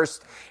church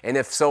first, and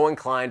if so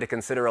inclined, to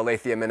consider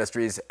Aletheia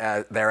Ministries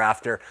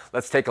thereafter.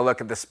 Let's take a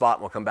look at this spot,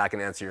 and we'll come back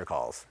and answer your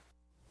calls.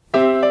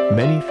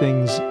 Many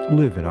things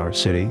live in our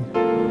city.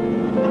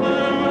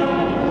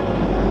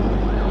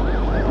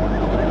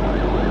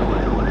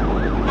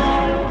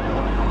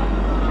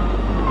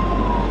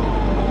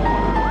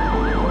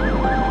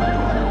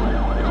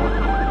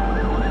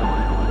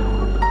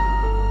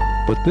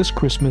 But this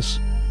Christmas,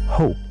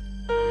 hope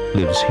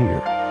lives here.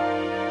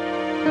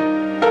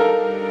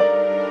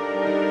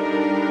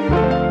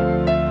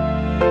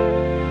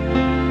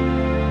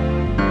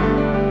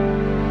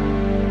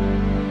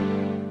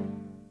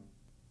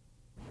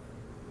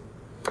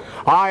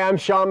 Hi, I'm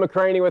Sean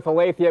McCraney with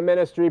Aletheia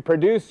Ministry,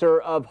 producer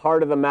of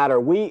Heart of the Matter.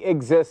 We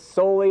exist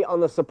solely on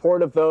the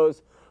support of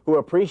those who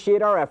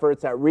appreciate our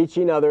efforts at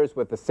reaching others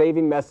with the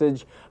saving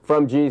message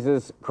from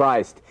Jesus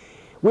Christ.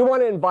 We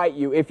want to invite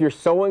you, if you're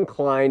so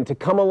inclined, to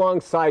come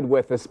alongside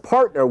with us,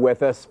 partner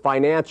with us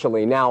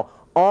financially. Now,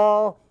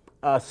 all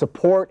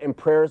support and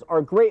prayers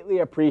are greatly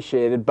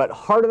appreciated, but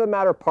Heart of the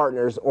Matter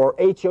Partners, or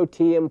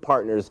HOTM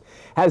Partners,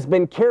 has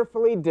been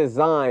carefully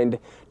designed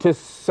to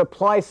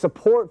supply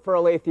support for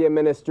Aletheia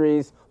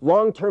Ministries'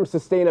 long-term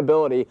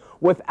sustainability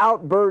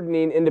without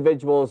burdening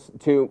individuals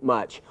too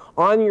much.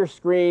 On your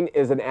screen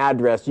is an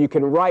address. You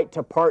can write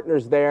to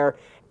partners there,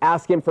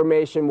 ask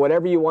information,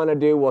 whatever you want to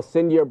do. We'll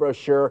send you a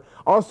brochure.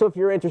 Also, if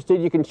you're interested,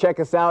 you can check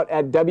us out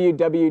at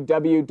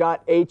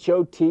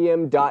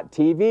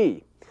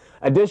www.hotm.tv.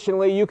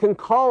 Additionally, you can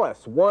call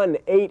us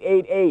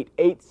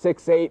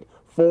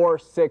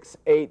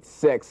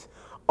 1-888-868-4686.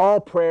 All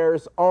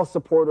prayers, all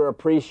support are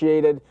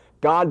appreciated.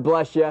 God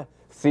bless you.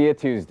 See you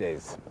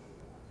Tuesdays.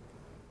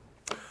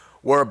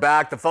 We're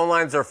back. The phone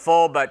lines are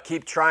full, but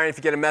keep trying. If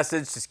you get a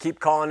message, just keep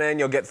calling in.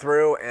 You'll get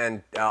through,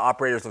 and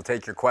operators will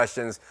take your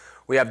questions.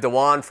 We have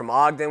Dewan from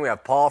Ogden. We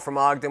have Paul from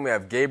Ogden. We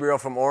have Gabriel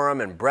from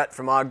Orem and Brett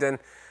from Ogden.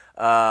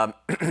 But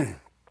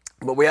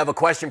we have a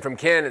question from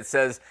Ken. It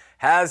says,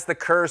 has the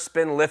curse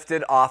been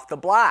lifted off the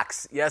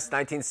blacks? Yes,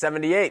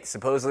 1978.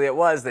 Supposedly it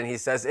was. Then he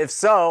says, if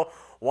so,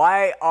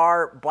 why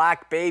are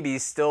black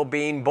babies still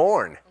being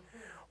born?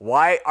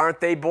 Why aren't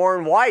they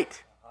born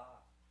white?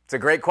 It's a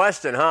great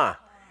question, huh?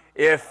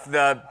 If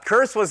the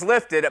curse was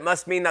lifted, it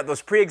must mean that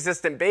those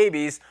pre-existent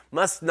babies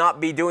must not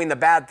be doing the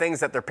bad things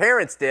that their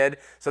parents did,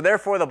 so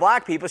therefore the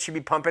black people should be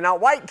pumping out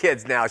white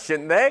kids now,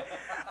 shouldn't they?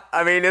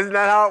 I mean, isn't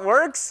that how it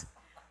works?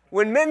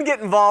 When men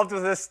get involved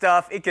with this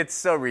stuff, it gets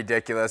so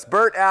ridiculous.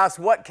 Bert asks,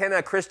 what can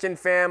a Christian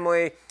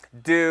family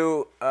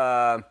do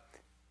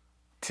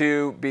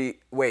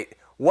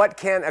what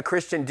can a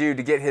Christian do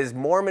to get his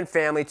Mormon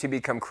family to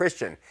become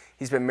Christian?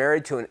 He's been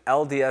married to an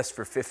LDS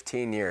for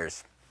 15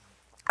 years.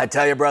 I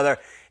tell you, brother,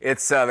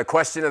 it's the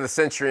question of the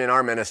century in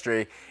our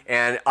ministry,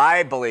 and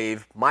I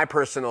believe my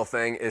personal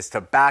thing is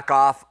to back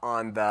off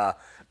on the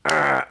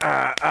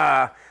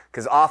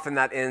because often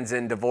that ends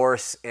in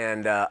divorce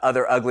and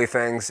other ugly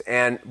things,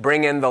 and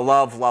bring in the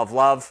love, love,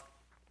 love.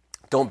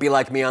 Don't be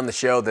like me on the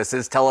show. This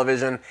is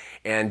television,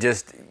 and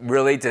just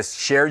really just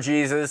share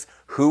Jesus,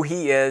 who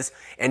he is,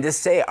 and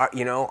just say, are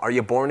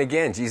you born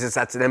again? Jesus,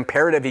 that's an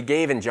imperative he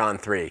gave in John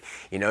 3.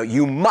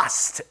 You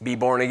must be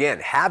born again.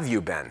 Have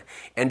you been?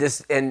 And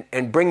just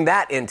and bring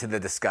that into the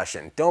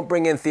discussion. Don't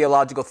bring in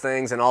theological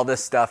things and all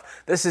this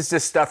stuff. This is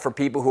just stuff for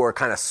people who are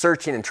kind of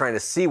searching and trying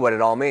to see what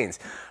it all means.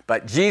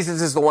 But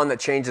Jesus is the one that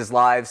changes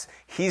lives.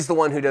 He's the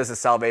one who does the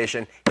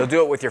salvation. He'll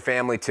do it with your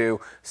family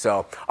too.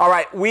 So, all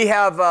right, we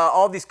have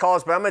all these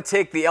calls, but I'm going to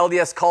take the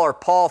LDS caller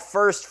Paul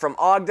first from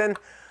Ogden.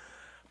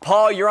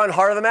 Paul, you're on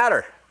Heart of the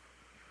Matter.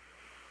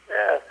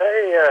 Yeah,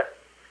 hey,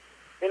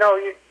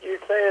 you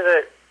say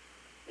that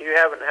you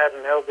haven't had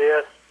an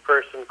LDS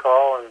person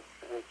call and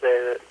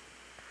say that.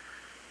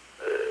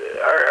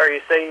 Are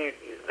you saying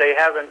you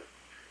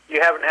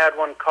haven't had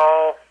one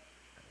call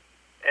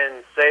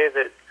and say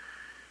that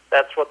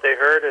that's what they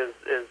heard is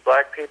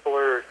black people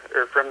are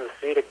from the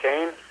seed of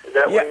Cain? Is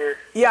that what you're...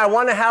 Yeah, I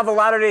want to have a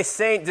Latter-day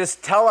Saint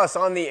just tell us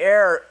on the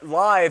air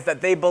live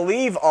that they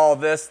believe all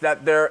this,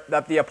 that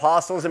the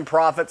apostles and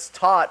prophets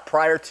taught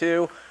prior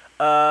to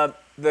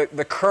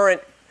the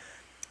current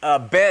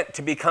bent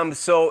to become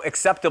so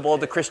acceptable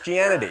to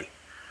Christianity.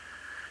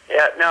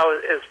 Yeah, now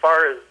as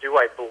far as do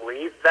I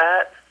believe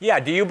that? Yeah,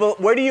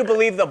 where do you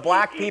believe the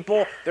black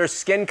people, their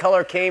skin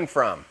color came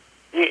from?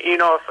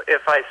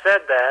 If I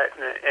said that,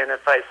 and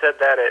if I said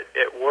that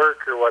at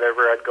work or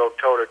whatever, I'd go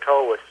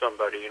toe-to-toe with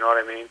somebody, you know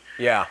what I mean?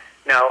 Yeah.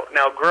 Now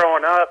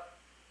growing up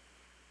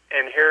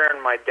and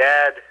hearing my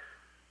dad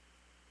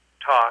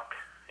talk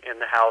in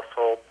the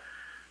household,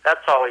 that's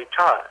all he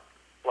taught.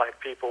 Black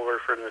people were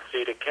from the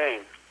seed of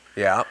Cain.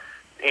 Yeah.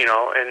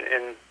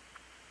 And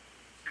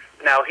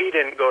now he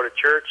didn't go to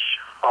church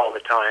all the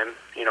time.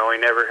 You know, he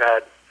never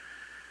had.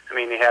 I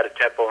mean, he had a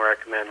temple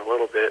recommend a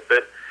little bit,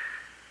 but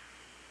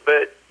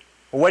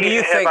What do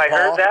you think, have I Paul?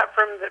 heard that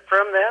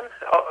from them?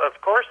 Oh,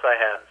 of course I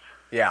have.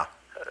 Yeah.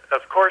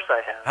 Of course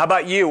I have. How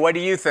about you? What do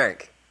you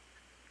think?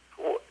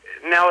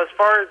 Now, as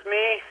far as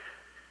me,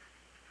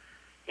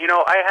 you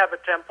know, I have a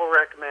temple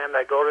recommend.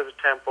 I go to the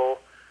temple.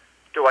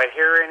 Do I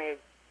hear any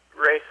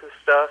racist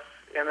stuff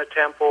in the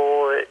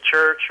temple, at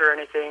church, or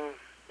anything?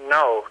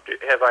 No.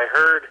 Have I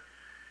heard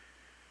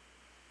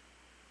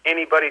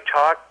anybody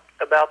talk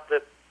about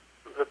the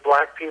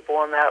black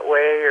people in that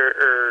way,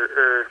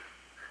 or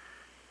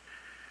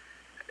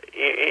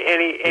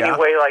any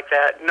way like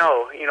that?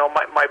 No. You know,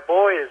 my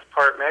boy is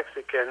part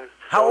Mexican.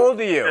 How old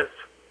are you?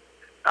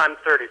 I'm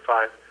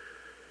 35.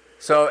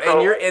 So,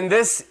 and you're in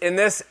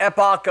this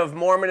epoch of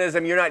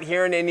Mormonism, you're not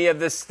hearing any of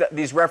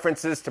these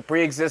references to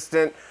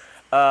pre-existent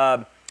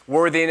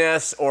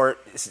worthiness or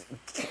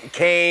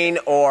Cain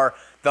or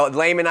the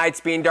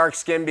Lamanites being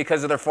dark-skinned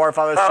because of their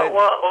forefathers' sin?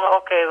 Well,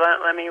 okay,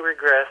 let me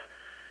regress.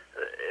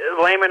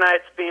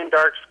 Lamanites being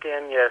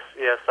dark-skinned, yes,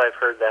 I've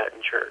heard that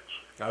in church.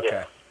 Okay.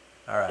 Yes.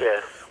 All right.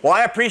 Yes. Well,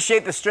 I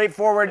appreciate the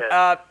straightforward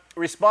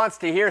response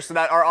to hear so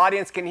that our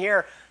audience can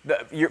hear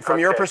from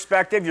your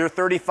perspective. You're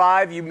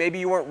 35. Maybe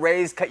you weren't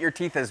raised, cut your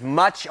teeth as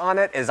much on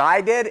it as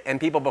I did and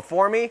people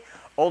before me,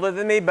 older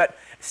than me, but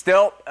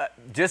still,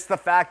 just the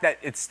fact that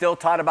it's still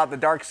taught about the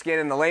dark skin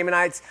and the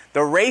Lamanites,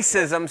 the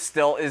racism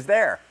still is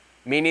there,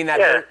 meaning that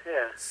their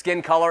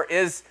skin color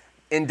is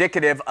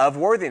indicative of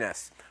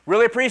worthiness.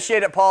 Really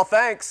appreciate it, Paul.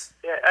 Thanks.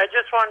 Yeah, I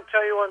just want to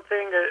tell you one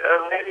thing.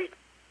 A lady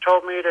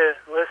told me to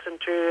listen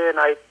to you, and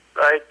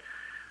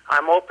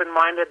I'm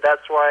open-minded.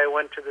 That's why I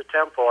went to the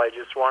temple. I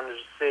just wanted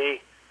to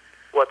see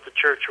what the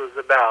church was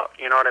about.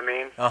 You know what I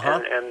mean?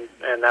 Uh-huh.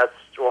 And that's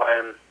why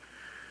I'm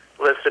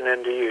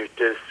listening to you,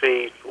 to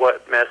see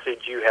what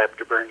message you have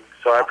to bring.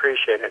 So I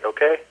appreciate it,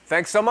 okay?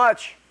 Thanks so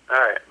much. All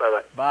right,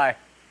 bye-bye. Bye.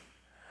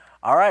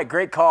 All right,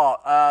 great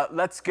call.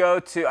 Let's go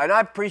to, and I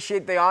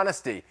appreciate the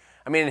honesty.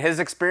 I mean, in his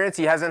experience,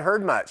 he hasn't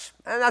heard much,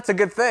 and that's a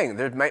good thing.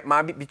 There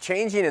might be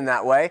changing in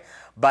that way,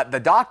 but the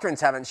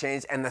doctrines haven't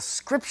changed, and the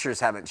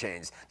scriptures haven't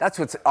changed. That's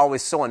what's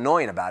always so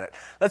annoying about it.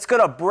 Let's go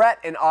to Brett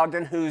in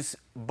Ogden, who's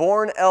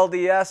born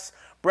LDS.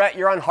 Brett,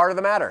 you're on Heart of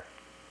the Matter.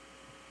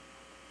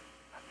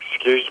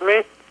 Excuse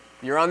me?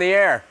 You're on the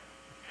air.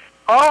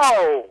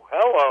 Oh,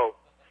 hello.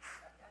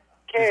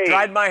 Okay. You've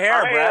dried my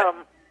hair, Brett.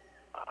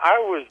 I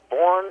was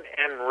born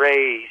and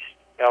raised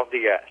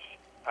LDS.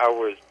 I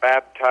was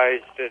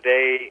baptized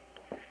today,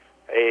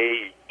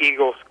 a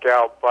Eagle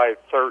Scout by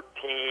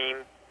 13,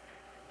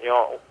 you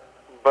know.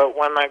 But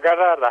when I got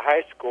out of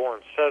high school,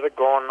 instead of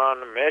going on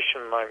a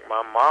mission like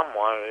my mom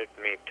wanted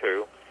me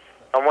to,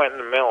 I went in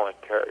the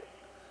military.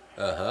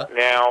 Uh-huh.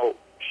 Now,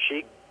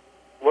 she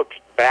looks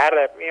bad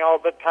at me all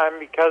the time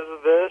because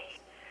of this,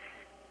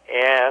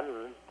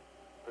 and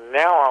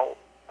now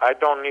I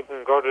don't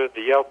even go to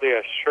the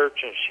LDS church,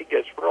 and she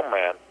gets real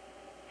mad.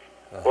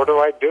 Uh-huh. What do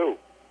I do?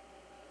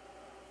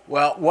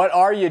 Well, what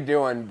are you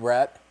doing,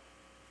 Brett?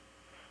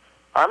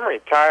 I'm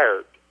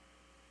retired.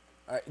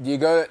 Do you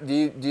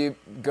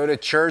go to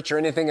church or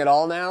anything at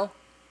all now?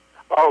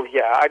 Oh,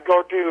 yeah. I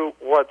go to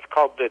what's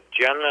called the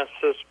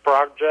Genesis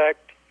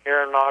Project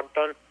here in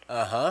Ogden.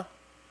 Uh-huh.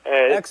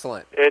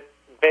 Excellent. It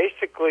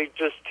basically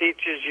just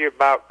teaches you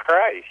about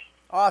Christ.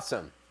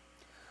 Awesome.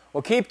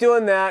 Well, keep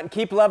doing that and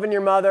keep loving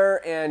your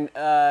mother, and,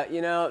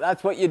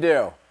 that's what you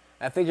do.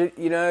 I think,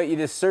 you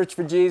just search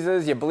for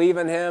Jesus, you believe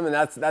in him, and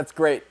that's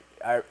great.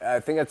 I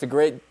think that's a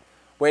great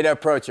way to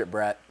approach it,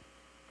 Brett.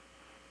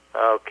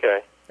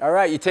 Okay. All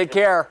right, you take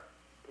care.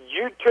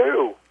 You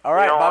too. All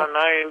right, Bob. And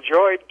I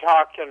enjoyed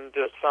talking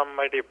to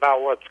somebody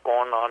about what's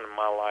going on in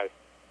my life.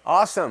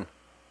 Awesome.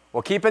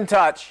 Well, keep in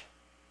touch.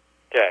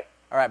 Okay.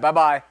 All right,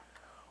 bye-bye.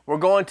 We're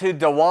going to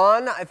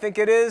Dewan, I think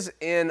it is,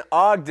 in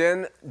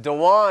Ogden.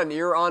 Dewan,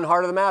 you're on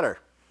Heart of the Matter.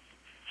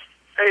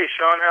 Hey,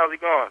 Sean, how's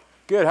it going?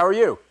 Good, how are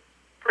you?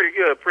 Pretty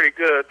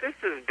good. This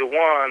is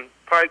Dewan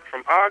Pike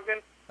from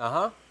Ogden.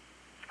 Uh-huh.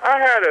 I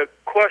had a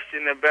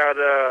question about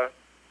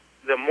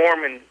the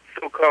Mormon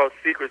so-called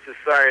secret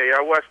society.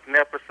 I watched an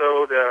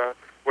episode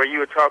where you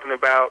were talking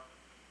about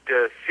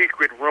the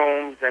secret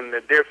rooms and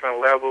the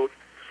different levels.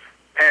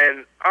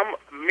 And I'm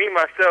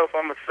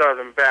a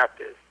Southern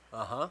Baptist.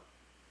 Uh-huh.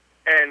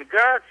 And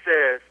God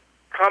says,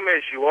 come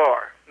as you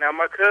are. Now,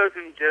 my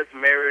cousin just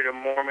married a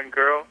Mormon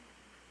girl,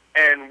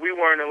 and we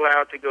weren't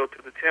allowed to go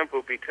to the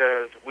temple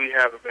because we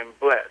haven't been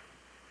blessed.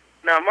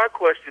 Now, my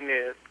question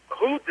is,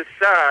 who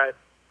decides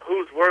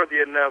who's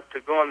worthy enough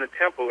to go in the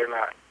temple or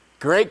not?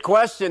 Great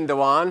question,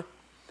 Dewan.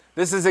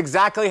 This is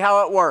exactly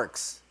how it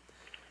works.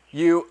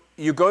 You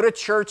go to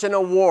church in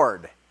a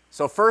ward.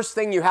 So first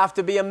thing, you have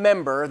to be a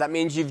member. That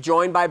means you've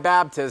joined by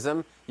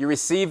baptism. You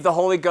receive the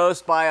Holy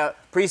Ghost by a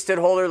priesthood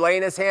holder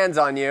laying his hands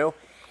on you.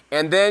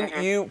 And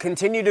then you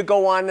continue to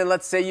go on, and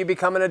let's say you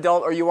become an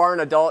adult or you are an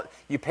adult.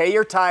 You pay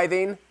your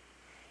tithing,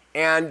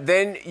 and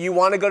then you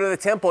want to go to the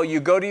temple. You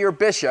go to your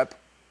bishop,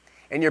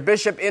 and your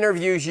bishop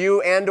interviews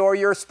you and or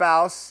your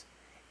spouse,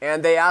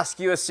 and they ask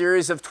you a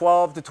series of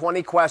 12 to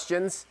 20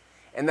 questions.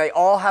 and they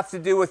all have to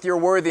do with your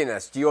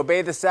worthiness. Do you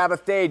obey the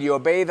Sabbath day? Do you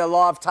obey the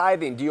law of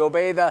tithing? Do you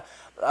obey the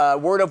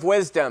word of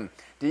wisdom?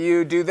 Do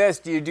you do this?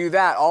 Do you do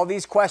that? All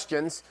these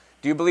questions.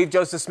 Do you believe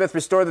Joseph Smith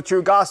restored the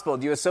true gospel?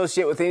 Do you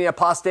associate with any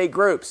apostate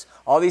groups?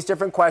 All these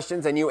different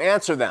questions, and you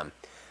answer them.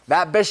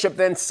 That bishop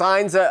then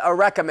signs a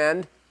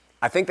recommend.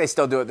 I think they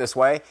still do it this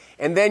way.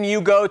 And then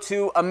you go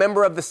to a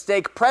member of the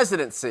stake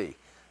presidency.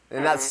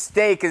 And that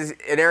stake is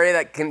an area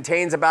that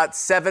contains about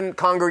 7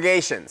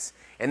 congregations.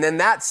 And then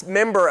that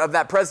member of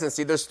that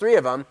presidency, there's 3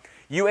 of them,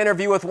 you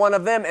interview with one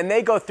of them, and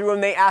they go through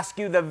and they ask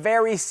you the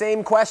very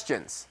same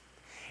questions.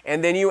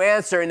 And then you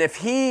answer, and if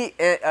he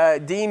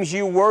deems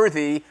you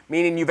worthy,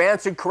 meaning you've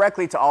answered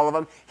correctly to all of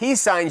them, he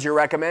signs your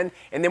recommend.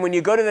 And then when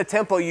you go to the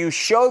temple, you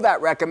show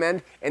that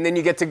recommend, and then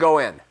you get to go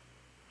in.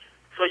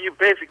 So you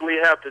basically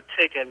have to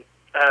take an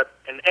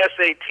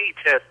SAT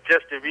test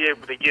just to be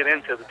able to get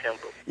into the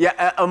temple.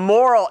 Yeah, a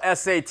moral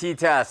SAT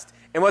test.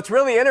 And what's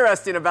really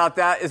interesting about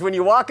that is when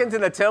you walk into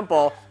the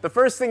temple, the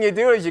first thing you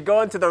do is you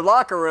go into their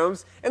locker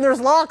rooms, and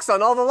there's locks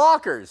on all the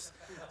lockers.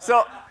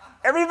 So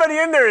everybody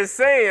in there is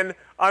saying,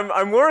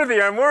 I'm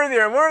worthy, I'm worthy,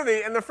 I'm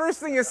worthy, and the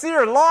first thing you see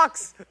are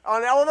locks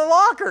on all the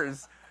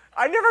lockers.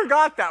 I never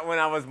got that when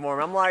I was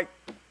Mormon. I'm like,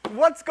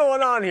 what's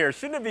going on here?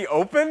 Shouldn't it be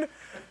open?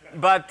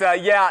 But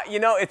yeah, you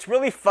know, it's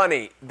really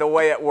funny the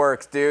way it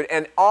works, dude.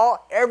 And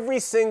every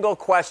single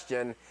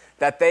question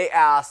that they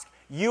ask,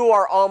 you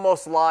are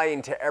almost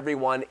lying to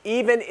everyone,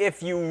 even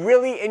if you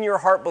really in your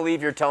heart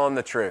believe you're telling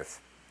the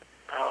truth.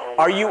 Oh,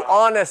 are you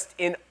honest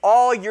in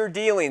all your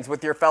dealings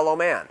with your fellow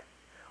man?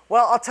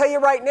 Well, I'll tell you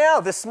right now,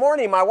 this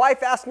morning my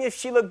wife asked me if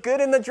she looked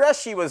good in the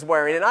dress she was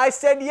wearing, and I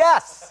said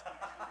yes.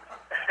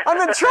 I'm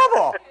in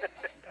trouble.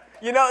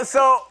 You know,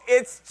 so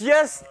it's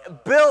just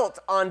built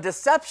on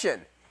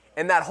deception.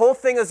 And that whole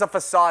thing is a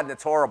facade, and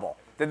it's horrible.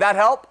 Did that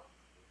help?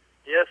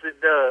 Yes, it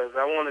does.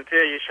 I want to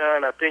tell you,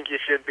 Sean, I think you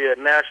should be a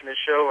national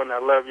show, and I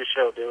love your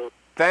show, dude.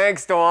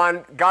 Thanks,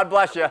 Dawn. God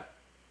bless you.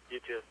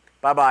 You too.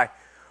 Bye-bye.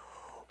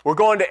 We're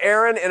going to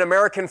Aaron in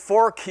American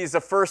Fork. He's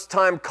a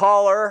first-time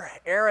caller.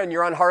 Aaron,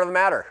 you're on Heart of the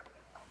Matter.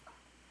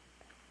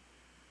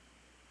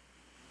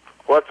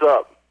 What's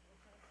up?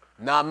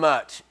 Not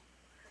much.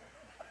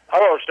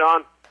 Hello,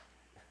 Sean.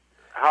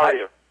 How are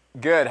you?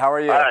 Good. How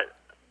are you? All right.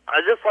 I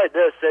just like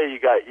to say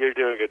you're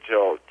doing a good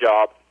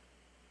job.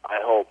 I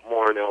hope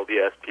more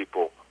LDS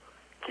people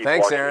keep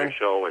watching Aaron. your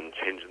show and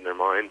changing their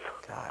minds.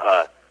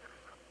 God.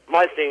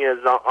 My thing is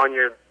on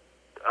your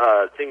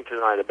thing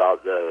tonight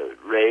about the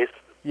race.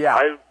 Yeah.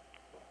 I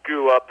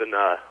grew up in,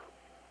 my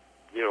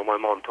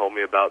mom told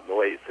me about in the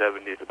late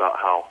 70s about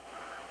how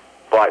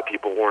black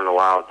people weren't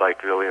allowed,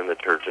 like, really in the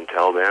church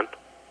until then.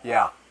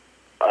 Yeah.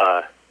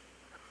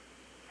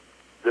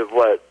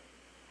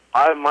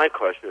 My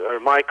question, or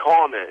my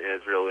comment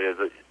is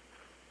that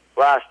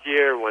last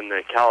year when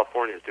the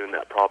California is doing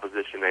that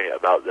Proposition 8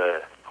 about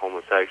the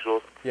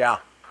homosexuals, Yeah.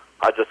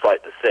 I'd just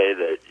like to say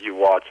that you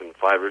watch in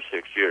 5 or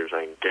 6 years,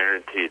 I can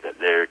guarantee that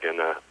they're going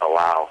to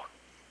allow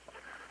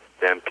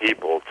them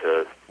people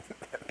to,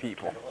 be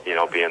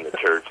in the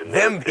church, and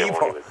they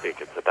won't even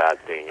think it's a bad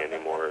thing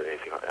anymore or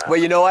anything like that. Well,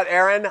 you know what,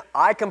 Aaron?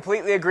 I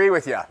completely agree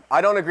with you.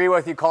 I don't agree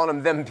with you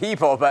calling them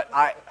people, but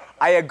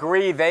I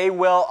agree they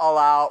will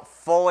allow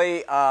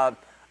fully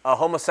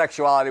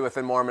homosexuality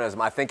within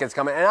Mormonism. I think it's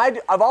coming. And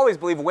I've always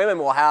believed women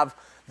will have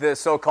the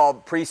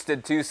so-called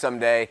priesthood too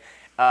someday.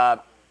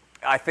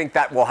 I think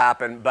that will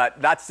happen,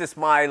 but that's just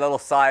my little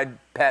side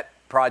pet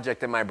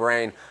project in my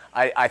brain.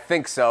 I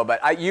think so, but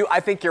I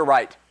think you're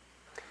right.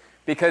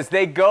 Because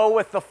they go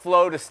with the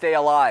flow to stay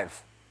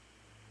alive.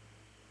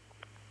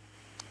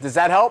 Does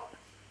that help?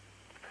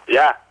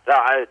 Yeah.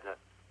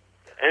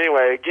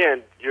 Anyway,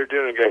 again, you're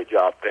doing a great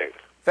job. Thanks.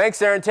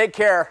 Thanks, Aaron. Take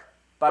care.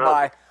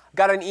 Bye-bye.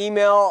 Got an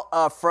email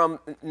from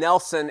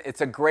Nelson.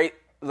 It's a great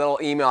little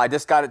email. I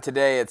just got it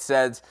today. It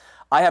says,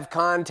 I have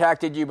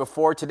contacted you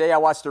before. Today I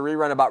watched a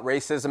rerun about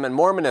racism and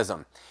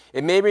Mormonism.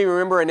 It made me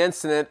remember an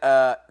incident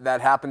that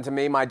happened to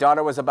me. My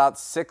daughter was about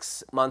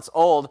 6 months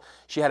old.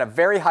 She had a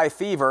very high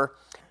fever,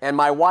 and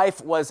my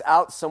wife was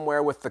out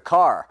somewhere with the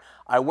car.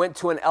 I went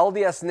to an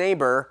LDS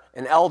neighbor,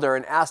 an elder,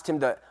 and asked him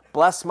to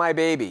bless my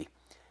baby.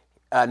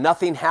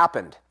 Nothing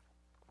happened.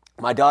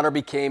 My daughter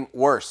became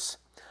worse.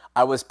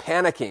 I was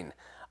panicking.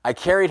 I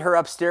carried her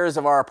upstairs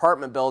of our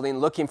apartment building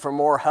looking for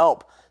more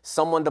help,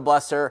 someone to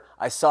bless her.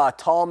 I saw a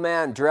tall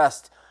man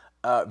dressed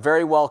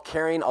very well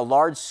carrying a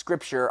large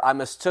scripture I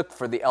mistook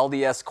for the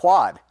LDS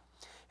quad.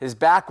 His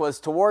back was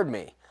toward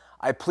me.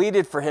 I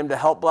pleaded for him to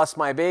help bless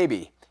my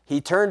baby.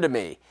 He turned to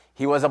me.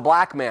 He was a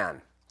black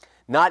man,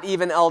 not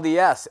even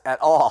LDS at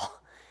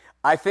all.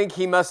 I think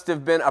he must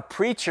have been a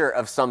preacher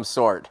of some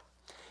sort.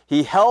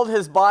 He held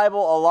his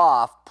Bible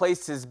aloft,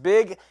 placed his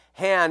big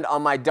hand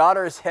on my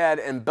daughter's head,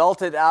 and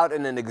belted out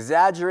in an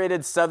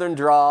exaggerated southern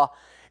drawl,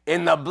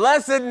 "In the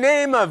blessed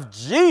name of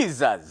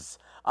Jesus,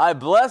 I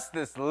bless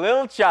this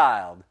little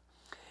child."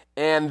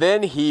 And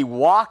then he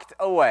walked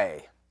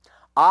away.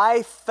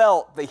 I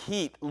felt the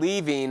heat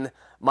leaving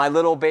my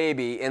little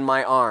baby in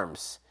my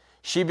arms.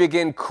 She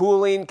began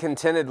cooling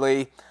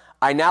contentedly.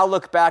 I now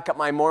look back at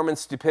my Mormon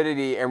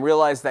stupidity and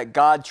realize that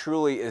God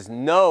truly is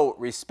no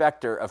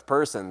respecter of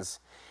persons,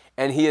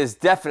 and he is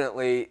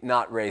definitely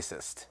not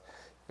racist.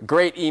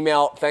 Great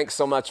email. Thanks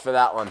so much for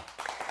that one.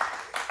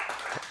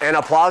 And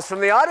applause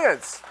from the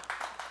audience.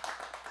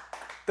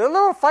 They're a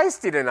little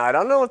feisty tonight. I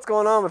don't know what's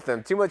going on with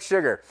them. Too much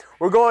sugar.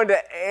 We're going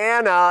to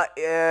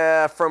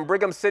Anna from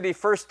Brigham City,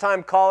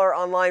 first-time caller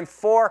on line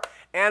 4.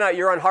 Anna,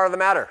 you're on Heart of the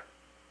Matter.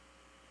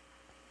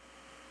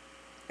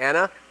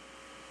 Anna?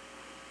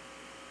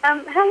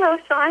 Hello,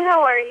 Sean.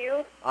 How are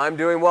you? I'm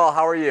doing well.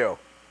 How are you?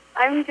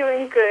 I'm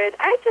doing good.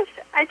 I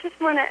just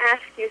want to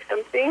ask you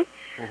something.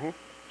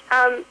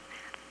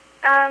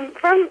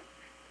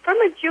 From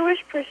a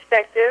Jewish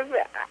perspective,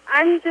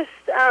 I'm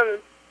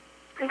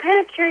kind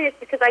of curious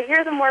because I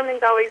hear the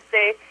Mormons always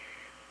say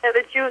that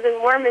the Jews and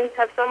Mormons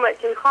have so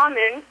much in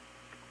common,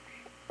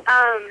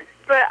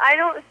 but I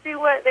don't see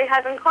what they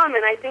have in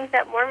common. I think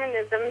that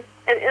Mormonism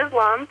and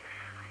Islam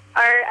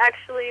are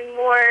actually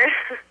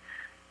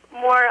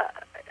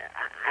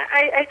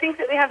I think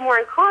that they have more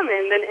in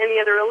common than any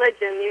other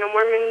religion. You know,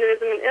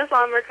 Mormonism and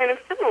Islam are kind of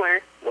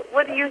similar.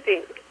 What do you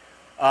think?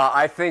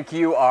 I think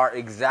you are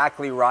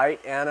exactly right,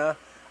 Anna.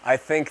 I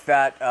think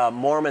that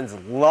Mormons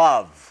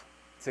love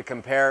to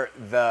compare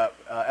the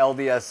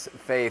LDS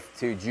faith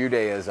to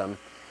Judaism,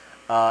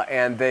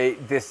 and they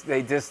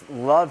just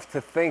love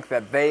to think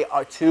that they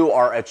too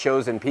are a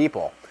chosen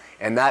people,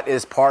 and that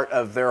is part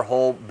of their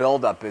whole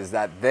buildup, is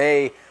that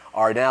they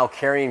are now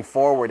carrying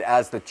forward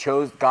as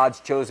God's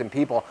chosen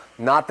people.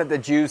 Not that the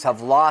Jews have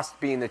lost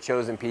being the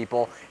chosen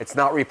people. It's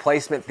not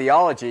replacement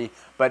theology,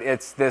 but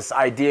it's this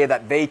idea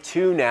that they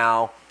too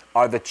now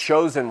are the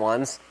chosen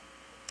ones.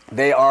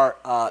 They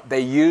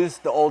use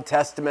the Old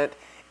Testament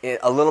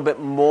a little bit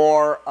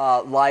more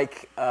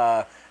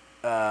than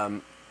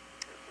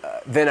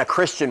a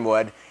Christian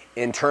would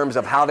in terms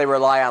of how they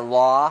rely on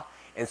law.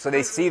 And so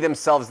they see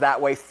themselves that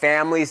way.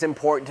 Family is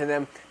important to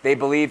them. They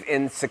believe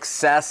in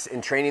success,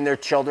 in training their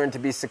children to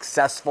be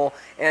successful.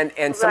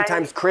 And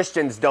sometimes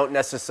Christians don't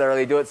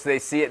necessarily do it, so they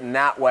see it in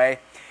that way.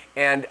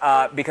 And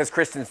because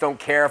Christians don't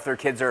care if their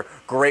kids are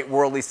great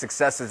worldly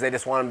successes, they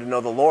just want them to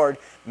know the Lord,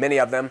 many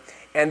of them.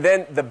 And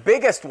then the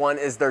biggest one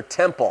is their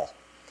temple.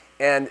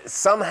 And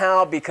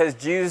somehow, because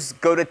Jews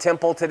go to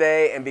temple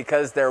today and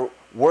because there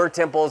were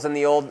temples in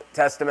the Old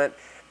Testament,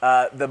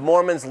 the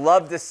Mormons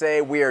love to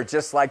say we are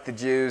just like the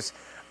Jews.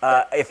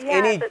 There's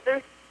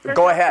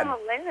go no ahead.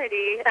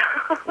 Similarity.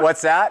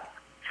 What's that?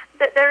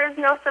 There is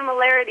no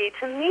similarity.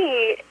 To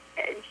me,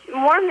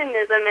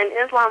 Mormonism and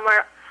Islam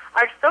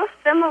are so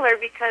similar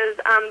because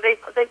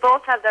they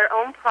both have their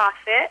own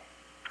prophet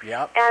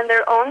and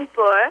their own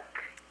book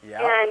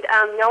and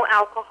no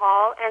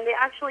alcohol, and they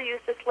actually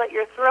used to slit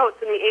your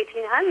throats in the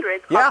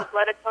 1800s called the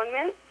Blood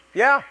Atonement.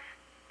 Yeah.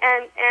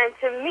 And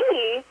to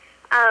me,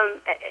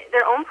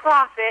 their own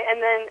prophet,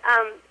 and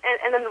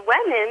then the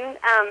women.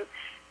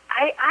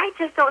 I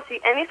just don't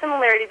see any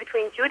similarity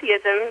between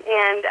Judaism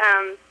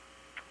and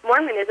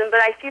Mormonism,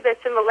 but I see the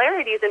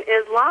similarities in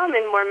Islam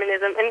and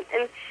Mormonism,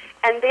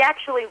 and they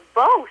actually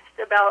boast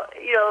about,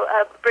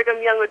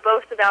 Brigham Young would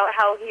boast about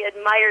how he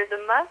admires the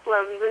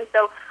Muslims, and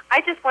so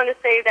I just want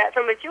to say that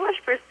from a Jewish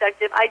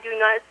perspective, I do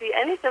not see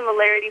any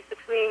similarities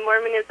between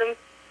Mormonism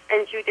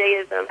and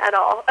Judaism at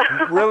all.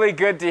 Really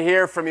good to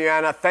hear from you,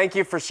 Anna. Thank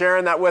you for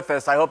sharing that with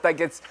us. I hope that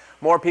gets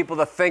more people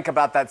to think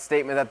about that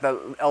statement that the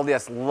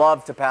LDS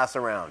love to pass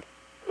around.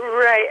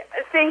 Right.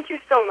 Thank you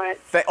so much.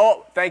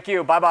 Thank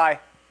you. Bye-bye.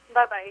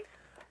 Bye-bye.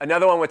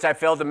 Another one which I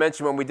failed to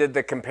mention when we did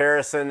the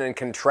comparison and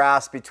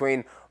contrast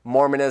between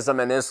Mormonism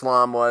and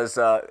Islam was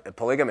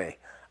polygamy.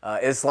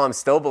 Islam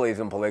still believes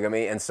in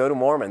polygamy, and so do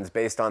Mormons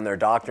based on their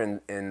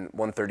doctrine in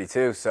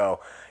 132. So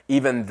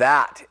even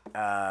that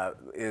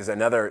is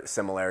another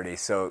similarity.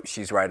 So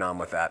she's right on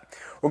with that.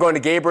 We're going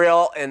to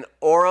Gabriel in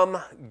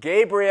Orem.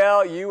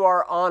 Gabriel, you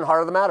are on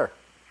Heart of the Matter.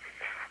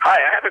 Hi,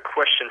 I have a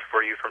question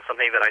for you from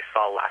something that I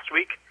saw last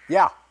week.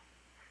 Yeah.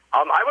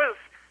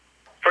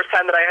 First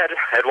time that I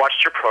had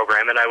watched your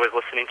program, and I was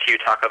listening to you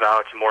talk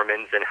about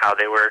Mormons and how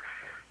they were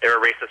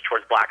racist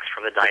towards blacks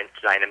from the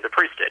denying them the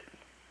priesthood.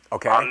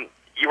 Okay.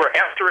 You were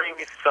answering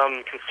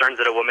some concerns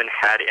that a woman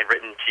had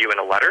written to you in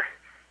a letter.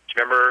 Do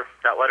you remember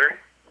that letter?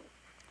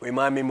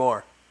 Remind me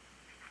more.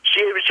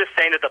 She was just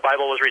saying that the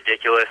Bible was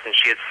ridiculous, and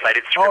she had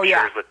cited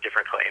scriptures with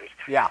different claims.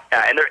 Yeah.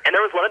 And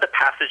there was one of the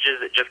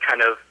passages that just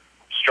kind of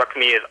struck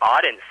me as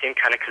odd and seemed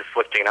kind of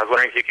conflicting, and I was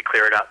wondering if you could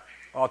clear it up.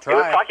 I'll try.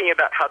 It was talking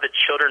about how the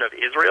children of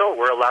Israel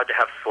were allowed to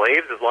have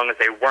slaves as long as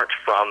they weren't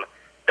from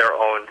their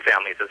own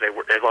families, as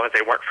long as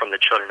they weren't from the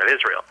children of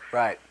Israel.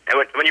 Right. And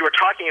when you were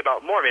talking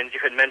about Mormons,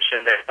 you had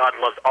mentioned that God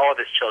loves all of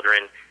his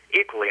children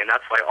equally, and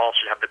that's why all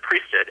should have the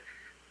priesthood.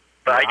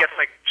 But I guess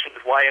my question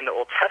is, why in the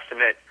Old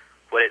Testament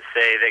would it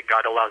say that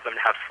God allows them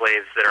to have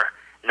slaves that are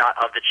not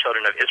of the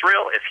children of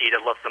Israel if he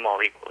loves them all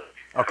equally?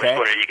 Okay. I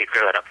was wondering if you could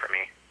clear that up for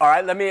me. All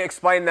right, let me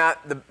explain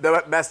that the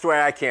best way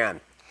I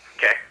can.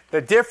 Okay. The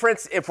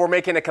difference, if we're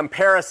making a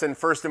comparison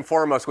first and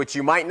foremost, which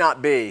you might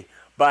not be,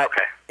 but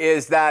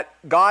is that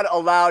God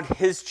allowed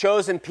his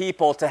chosen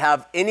people to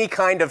have any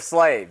kind of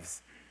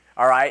slaves.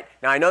 All right?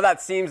 Now, I know that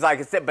seems like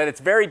it's it, but it's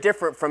very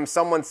different from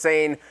someone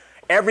saying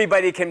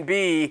everybody can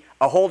be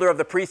a holder of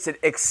the priesthood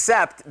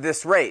except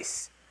this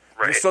race.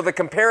 Right. So the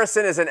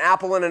comparison is an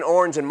apple and an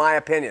orange, in my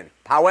opinion.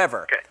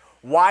 However,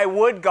 why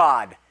would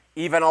God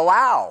even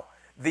allow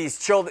his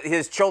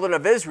children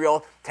of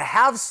Israel to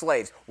have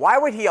slaves? Why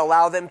would he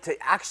allow them to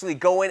actually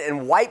go in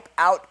and wipe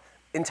out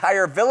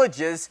entire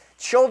villages,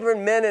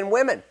 children, men, and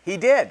women? He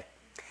did.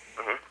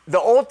 The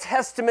Old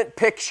Testament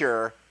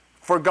picture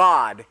for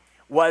God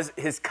was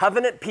his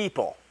covenant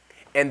people,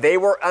 and they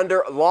were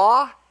under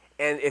law,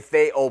 and if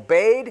they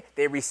obeyed,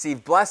 they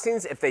received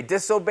blessings. If they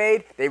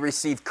disobeyed, they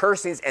received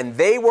cursings, and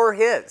they were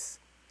his.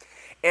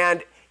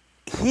 And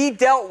he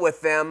dealt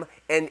with them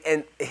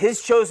and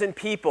his chosen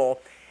people,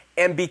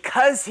 and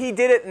because he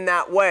did it in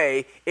that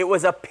way, it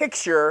was a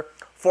picture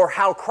for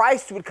how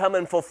Christ would come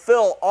and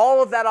fulfill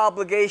all of that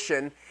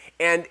obligation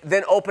and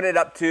then open it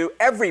up to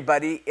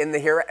everybody in the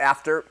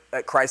hereafter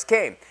that Christ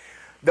came.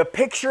 The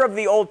picture of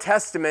the Old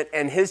Testament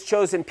and his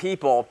chosen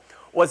people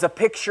was a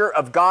picture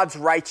of God's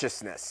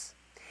righteousness.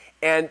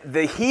 And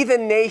the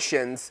heathen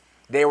nations,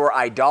 they were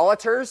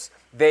idolaters.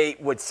 They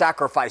would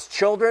sacrifice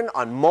children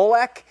on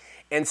Molech.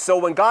 And so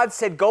when God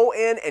said, go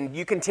in and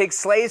you can take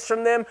slaves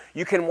from them,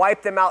 you can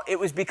wipe them out, it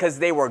was because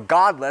they were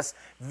godless.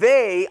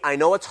 They, I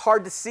know it's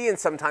hard to see in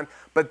sometimes,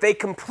 but they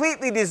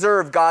completely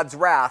deserved God's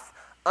wrath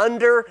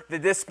under the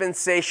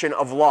dispensation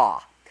of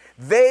law.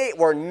 They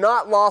were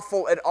not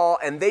lawful at all,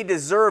 and they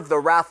deserved the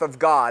wrath of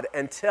God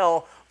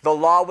until the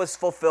law was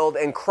fulfilled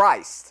in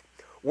Christ.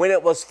 When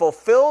it was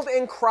fulfilled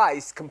in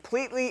Christ,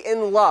 completely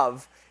in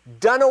love,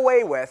 done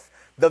away with,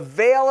 the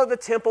veil of the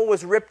temple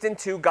was ripped in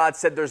two. God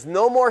said, there's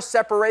no more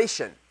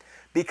separation.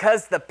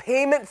 Because the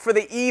payment for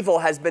the evil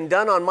has been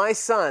done on my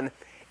Son,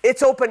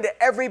 it's open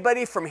to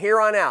everybody from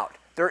here on out.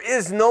 There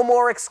is no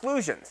more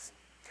exclusions.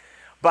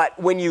 But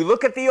when you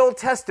look at the Old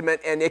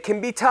Testament, and it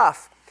can be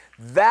tough,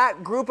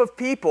 that group of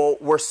people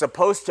were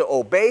supposed to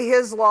obey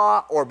his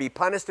law or be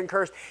punished and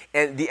cursed,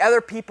 and the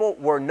other people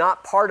were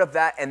not part of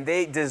that, and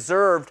they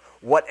deserved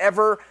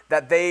whatever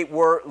that they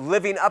were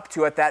living up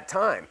to at that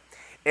time.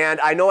 And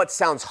I know it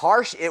sounds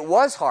harsh. It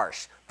was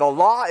harsh. The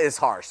law is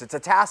harsh. It's a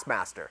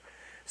taskmaster.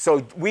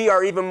 So we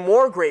are even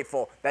more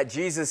grateful that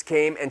Jesus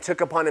came and took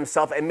upon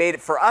himself and made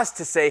it for us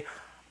to say,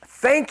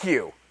 thank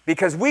you,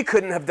 because we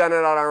couldn't have done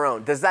it on our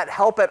own. Does that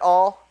help at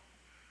all?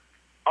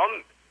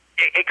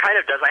 It kind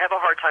of does. I have a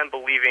hard time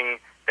believing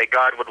that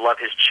God would love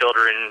his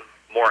children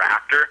more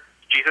after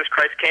Jesus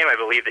Christ came. I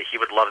believe that he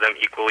would love them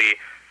equally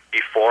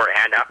before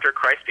and after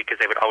Christ because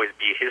they would always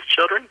be his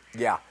children.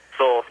 Yeah.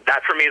 So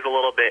that for me is a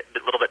little bit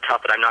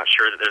tough, but I'm not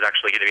sure that there's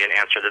actually going to be an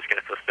answer that's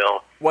going to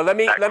fulfill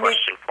that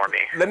question for me.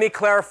 Let me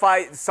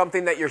clarify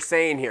something that you're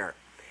saying here.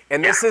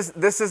 And this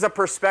is a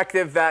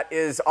perspective that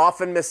is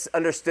often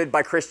misunderstood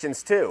by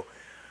Christians too.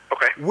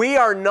 Okay. We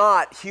are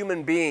not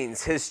human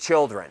beings, his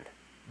children,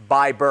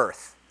 by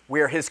birth. We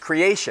are his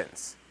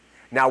creations.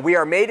 Now, we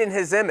are made in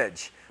his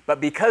image,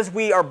 but because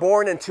we are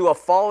born into a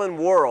fallen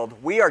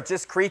world, we are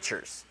just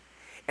creatures.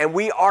 And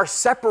we are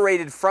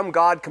separated from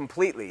God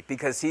completely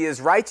because he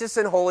is righteous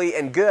and holy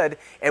and good,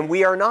 and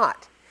we are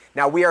not.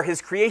 Now, we are his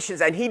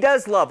creations, and he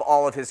does love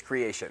all of his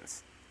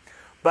creations.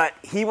 But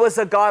he was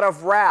a God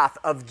of wrath,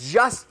 of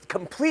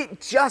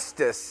complete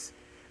justice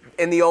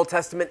in the Old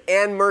Testament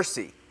and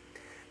mercy.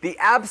 The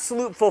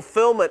absolute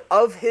fulfillment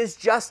of his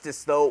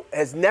justice, though,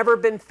 has never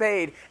been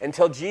paid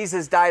until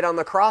Jesus died on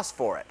the cross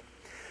for it.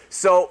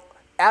 So,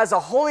 as a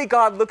holy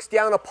God looks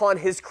down upon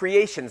his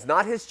creations,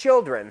 not his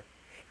children,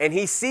 and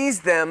he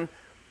sees them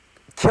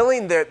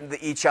killing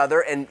each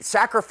other and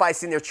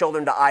sacrificing their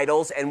children to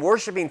idols and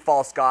worshiping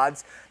false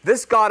gods,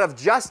 this God of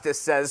justice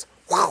says,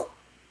 wow,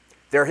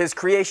 they're his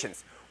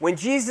creations. When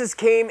Jesus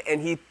came and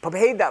he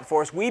paid that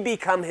for us, we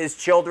become his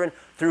children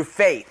through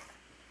faith.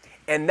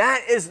 And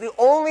that is the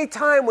only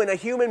time when a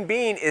human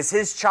being is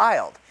his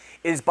child,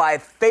 is by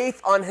faith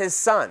on his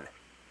Son.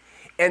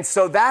 And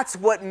so that's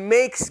what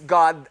makes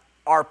God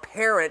our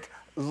parent,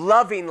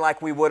 loving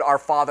like we would our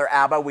father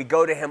Abba. We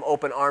go to him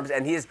open arms,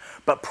 and he is.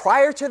 But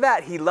prior to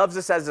that, he loves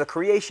us as a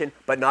creation,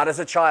 but not as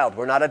a child.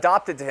 We're not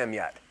adopted to him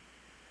yet.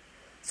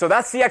 So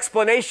that's the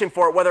explanation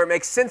for it. Whether it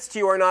makes sense to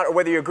you or not, or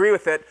whether you agree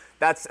with it,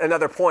 that's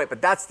another point.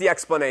 But that's the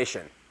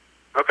explanation.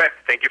 Okay.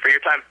 Thank you for your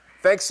time.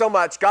 Thanks so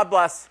much. God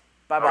bless.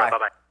 Bye-bye. All right,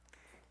 bye-bye.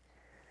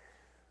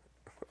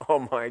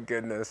 Oh my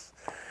goodness.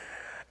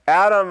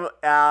 Adam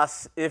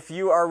asks, if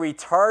you are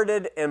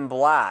retarded and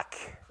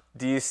black,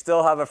 do you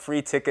still have a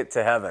free ticket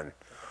to heaven?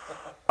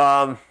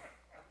 The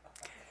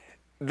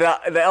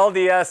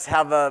LDS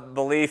have a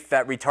belief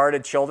that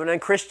retarded children, and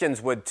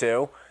Christians would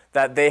too,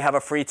 that they have a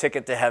free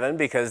ticket to heaven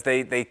because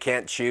they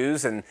can't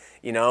choose, and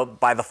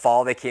by the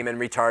fall they came in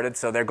retarded,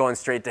 so they're going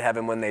straight to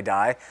heaven when they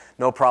die.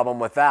 No problem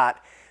with that.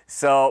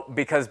 So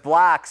because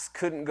blacks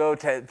couldn't go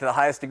to the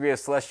highest degree of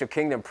celestial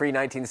kingdom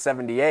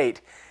pre-1978,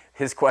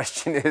 his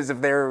question is if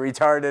they were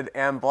retarded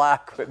and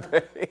black, would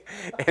they?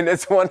 And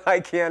it's one I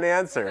can't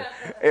answer.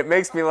 It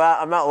makes me laugh.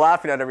 I'm not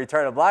laughing at a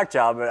retarded black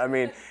child, but I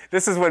mean,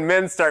 this is when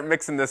men start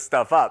mixing this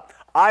stuff up.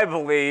 I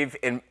believe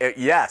in,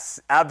 yes,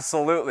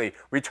 absolutely.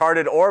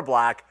 Retarded or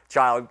black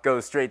child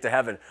goes straight to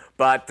heaven.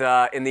 But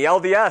in the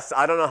LDS,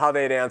 I don't know how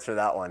they'd answer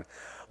that one.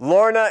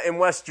 Lorna in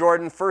West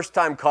Jordan,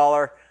 first-time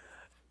caller.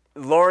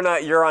 Lorna,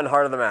 you're on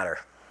Heart of the Matter.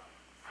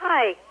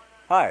 Hi.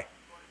 Hi.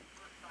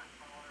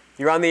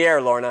 You're on the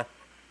air, Lorna.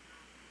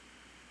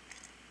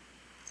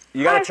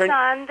 Hi,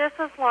 son. This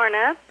is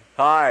Lorna.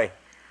 Hi.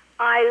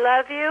 I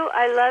love you.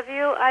 I love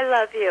you. I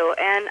love you.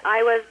 And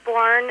I was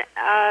born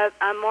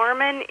a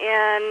Mormon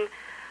in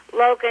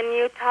Logan,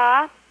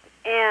 Utah,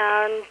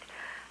 and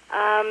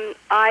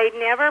I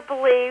never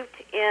believed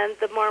in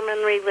the Mormon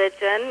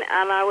religion,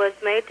 and I was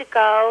made to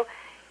go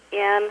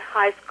in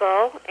high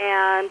school,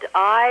 and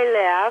I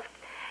left,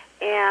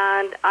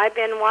 and I've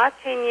been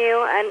watching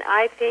you, and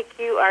I think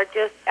you are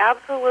just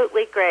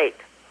absolutely great.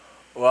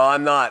 Well,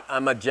 I'm not.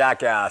 I'm a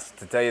jackass,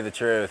 to tell you the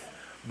truth.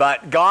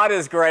 But God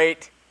is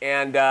great,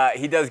 and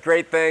he does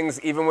great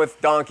things, even with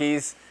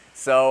donkeys.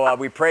 So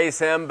we praise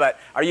him. But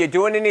are you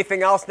doing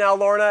anything else now,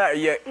 Lorna?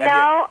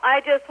 No,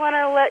 I just want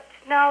to let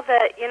you know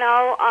that,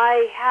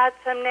 I had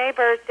some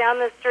neighbors down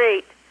the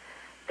street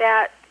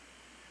that,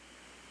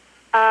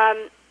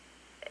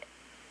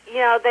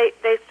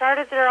 they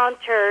started their own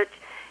church,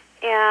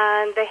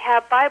 and they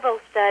have Bible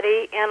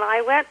study, and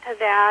I went to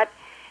that,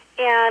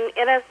 and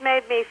it has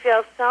made me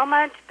feel so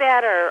much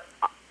better.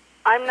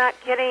 I'm not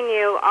kidding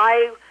you.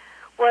 I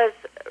was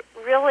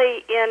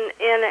really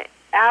in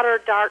outer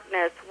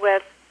darkness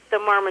with the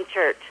Mormon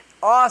Church.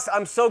 Awesome.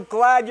 I'm so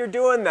glad you're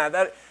doing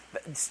that.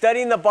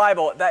 Studying the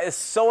Bible, that is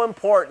so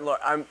important.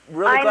 I'm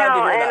really glad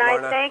to hear that,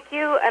 Lorna.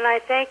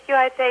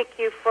 I thank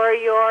you for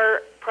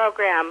your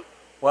program.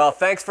 Well,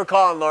 thanks for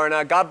calling,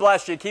 Lorna. God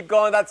bless you. Keep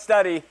going with that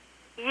study.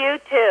 You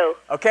too.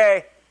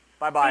 Okay.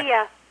 Bye-bye. See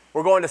ya.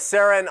 We're going to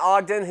Sarah in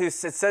Ogden, who it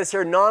says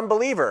here,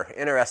 non-believer.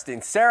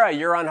 Interesting. Sarah,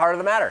 you're on Heart of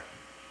the Matter.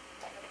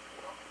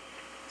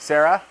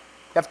 Sarah,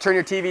 you have to turn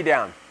your TV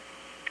down.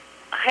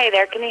 Hi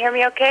there. Can you hear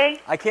me okay?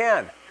 I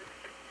can.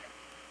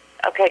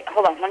 Okay,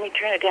 hold on. Let me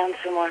turn it down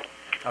some more.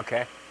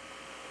 Okay.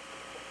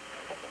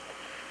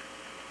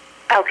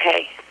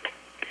 Okay.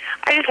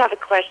 I just have a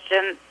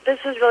question. This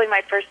is really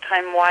my first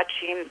time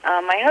watching.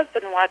 My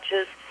husband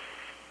watches,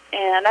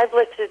 and I've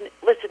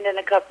listened in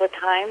a couple of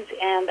times,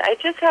 and I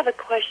just have a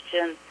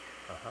question.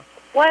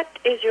 What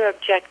is your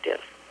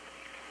objective?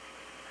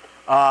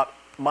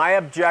 My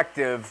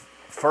objective,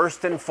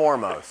 first and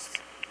foremost,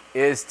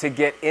 is to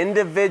get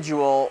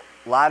individual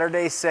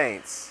Latter-day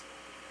Saints,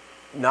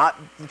 not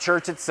the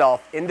church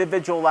itself,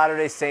 individual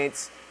Latter-day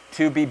Saints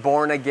to be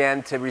born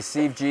again, to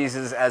receive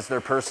Jesus as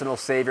their personal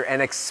Savior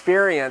and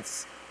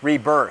experience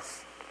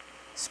rebirth,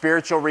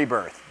 spiritual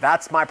rebirth.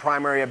 That's my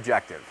primary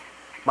objective.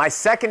 My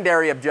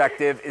secondary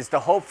objective is to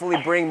hopefully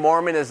bring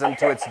Mormonism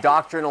to its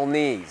doctrinal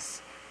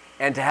knees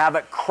and to have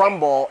it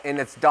crumble in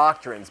its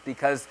doctrines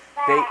because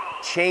they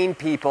chain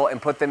people and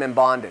put them in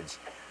bondage.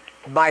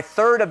 My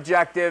third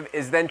objective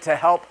is then to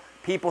help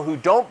people who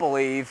don't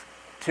believe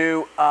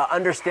to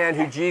understand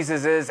who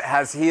Jesus is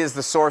as he is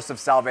the source of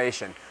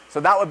salvation. So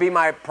that would be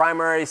my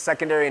primary,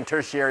 secondary, and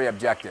tertiary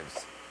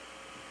objectives.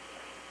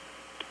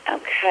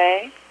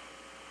 Okay.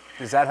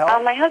 Does that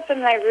help? My husband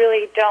and I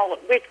really don't.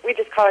 We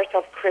just call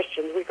ourselves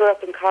Christians. We grew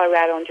up in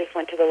Colorado and just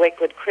went to the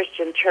Lakewood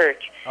Christian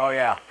Church. Oh,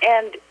 yeah.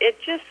 And it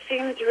just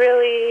seems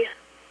really,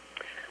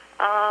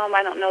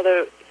 I don't know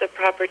the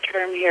proper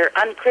term here,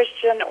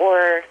 unchristian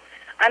or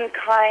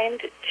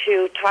unkind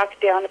to talk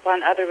down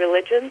upon other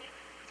religions.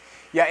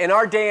 Yeah, in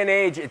our day and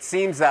age, it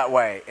seems that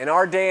way. In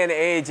our day and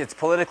age, it's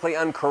politically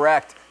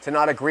incorrect to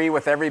not agree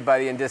with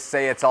everybody and just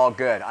say it's all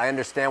good. I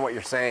understand what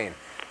you're saying,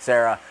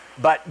 Sarah.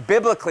 But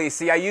biblically,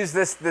 see, I use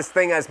this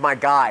thing as my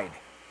guide.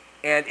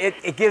 And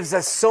it gives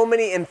us so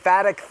many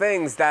emphatic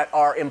things that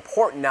are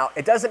important. Now,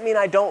 it doesn't mean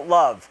I don't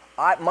love.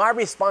 My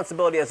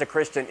responsibility as a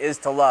Christian is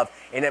to love.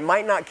 And it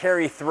might not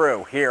carry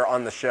through here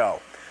on the show.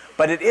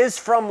 But it is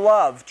from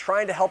love,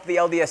 trying to help the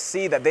LDS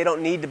see that they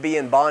don't need to be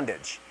in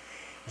bondage.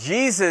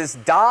 Jesus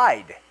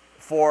died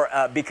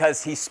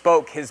because he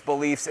spoke his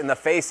beliefs in the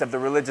face of the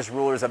religious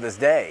rulers of his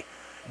day.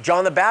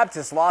 John the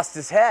Baptist lost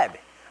his head.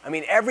 I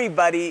mean,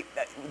 everybody,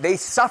 they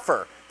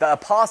suffer. The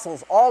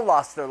apostles all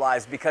lost their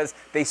lives because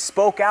they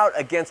spoke out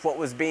against what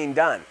was being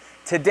done.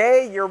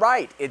 Today, you're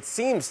right. It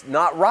seems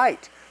not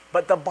right.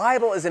 But the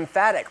Bible is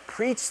emphatic.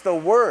 Preach the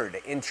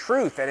word in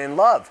truth and in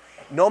love,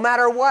 no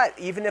matter what,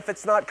 even if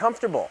it's not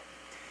comfortable.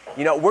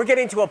 You know, we're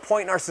getting to a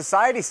point in our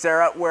society,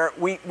 Sarah, where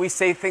we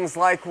say things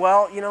like,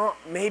 well, you know,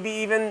 maybe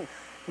even,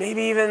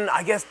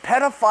 I guess,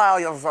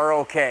 pedophiles are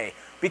okay,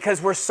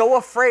 because we're so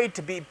afraid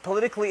to be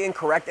politically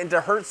incorrect and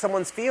to hurt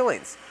someone's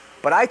feelings.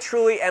 But I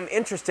truly am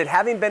interested,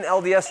 having been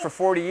LDS for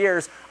 40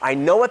 years, I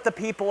know what the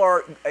people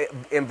are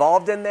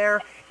involved in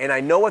there, and I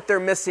know what they're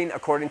missing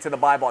according to the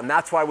Bible, and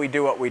that's why we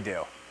do what we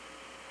do.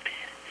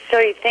 So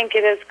you think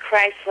it is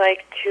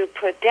Christ-like to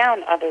put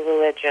down other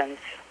religions?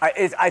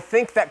 I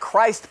think that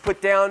Christ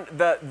put down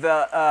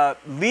the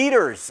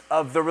leaders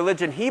of the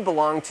religion he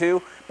belonged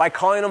to by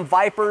calling them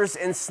vipers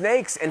and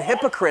snakes and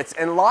hypocrites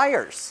and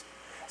liars.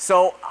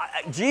 So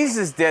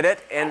Jesus did it,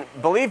 and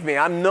believe me,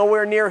 I'm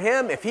nowhere near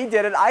him. If he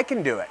did it, I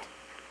can do it.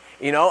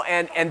 You know,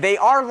 and they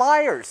are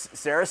liars,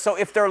 Sarah. So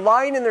if they're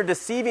lying and they're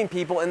deceiving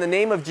people in the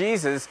name of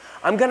Jesus,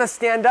 I'm going to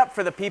stand up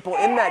for the people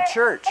in that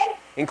church,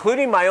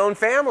 including my own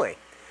family.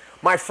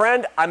 My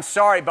friend, I'm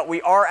sorry, but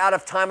we are out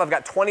of time. I've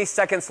got 20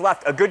 seconds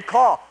left. A good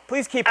call.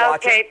 Please keep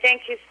watching. Okay,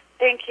 thank you,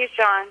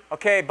 Sean.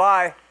 Okay,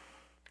 bye.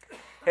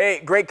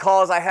 Hey, great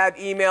calls. I have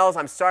emails.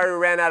 I'm sorry we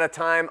ran out of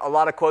time. A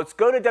lot of quotes.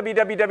 Go to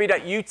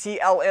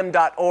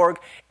www.utlm.org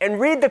and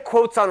read the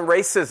quotes on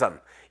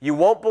racism. You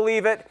won't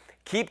believe it.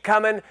 Keep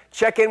coming.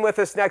 Check in with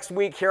us next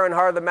week here on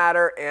Heart of the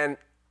Matter and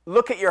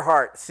look at your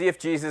heart. See if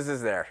Jesus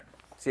is there.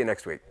 See you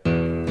next week.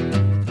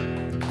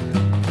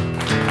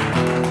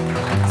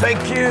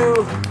 Thank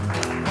you.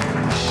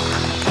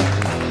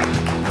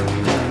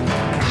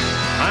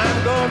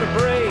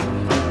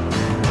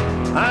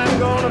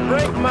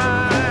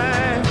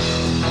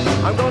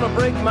 I'm gonna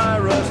break my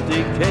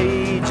rusty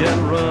cage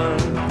and run.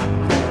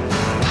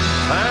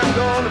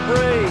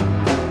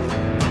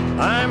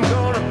 I'm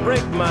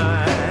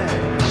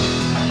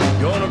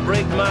gonna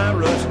break my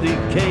rusty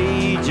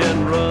cage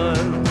and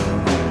run.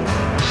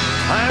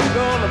 I'm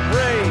gonna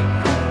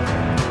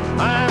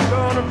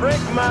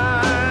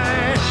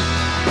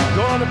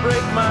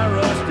break my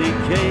rusty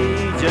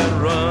cage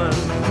and run.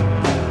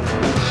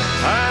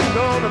 I'm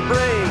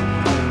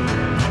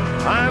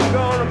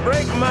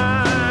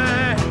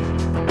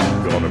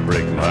gonna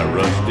break my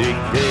rusty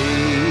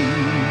cage.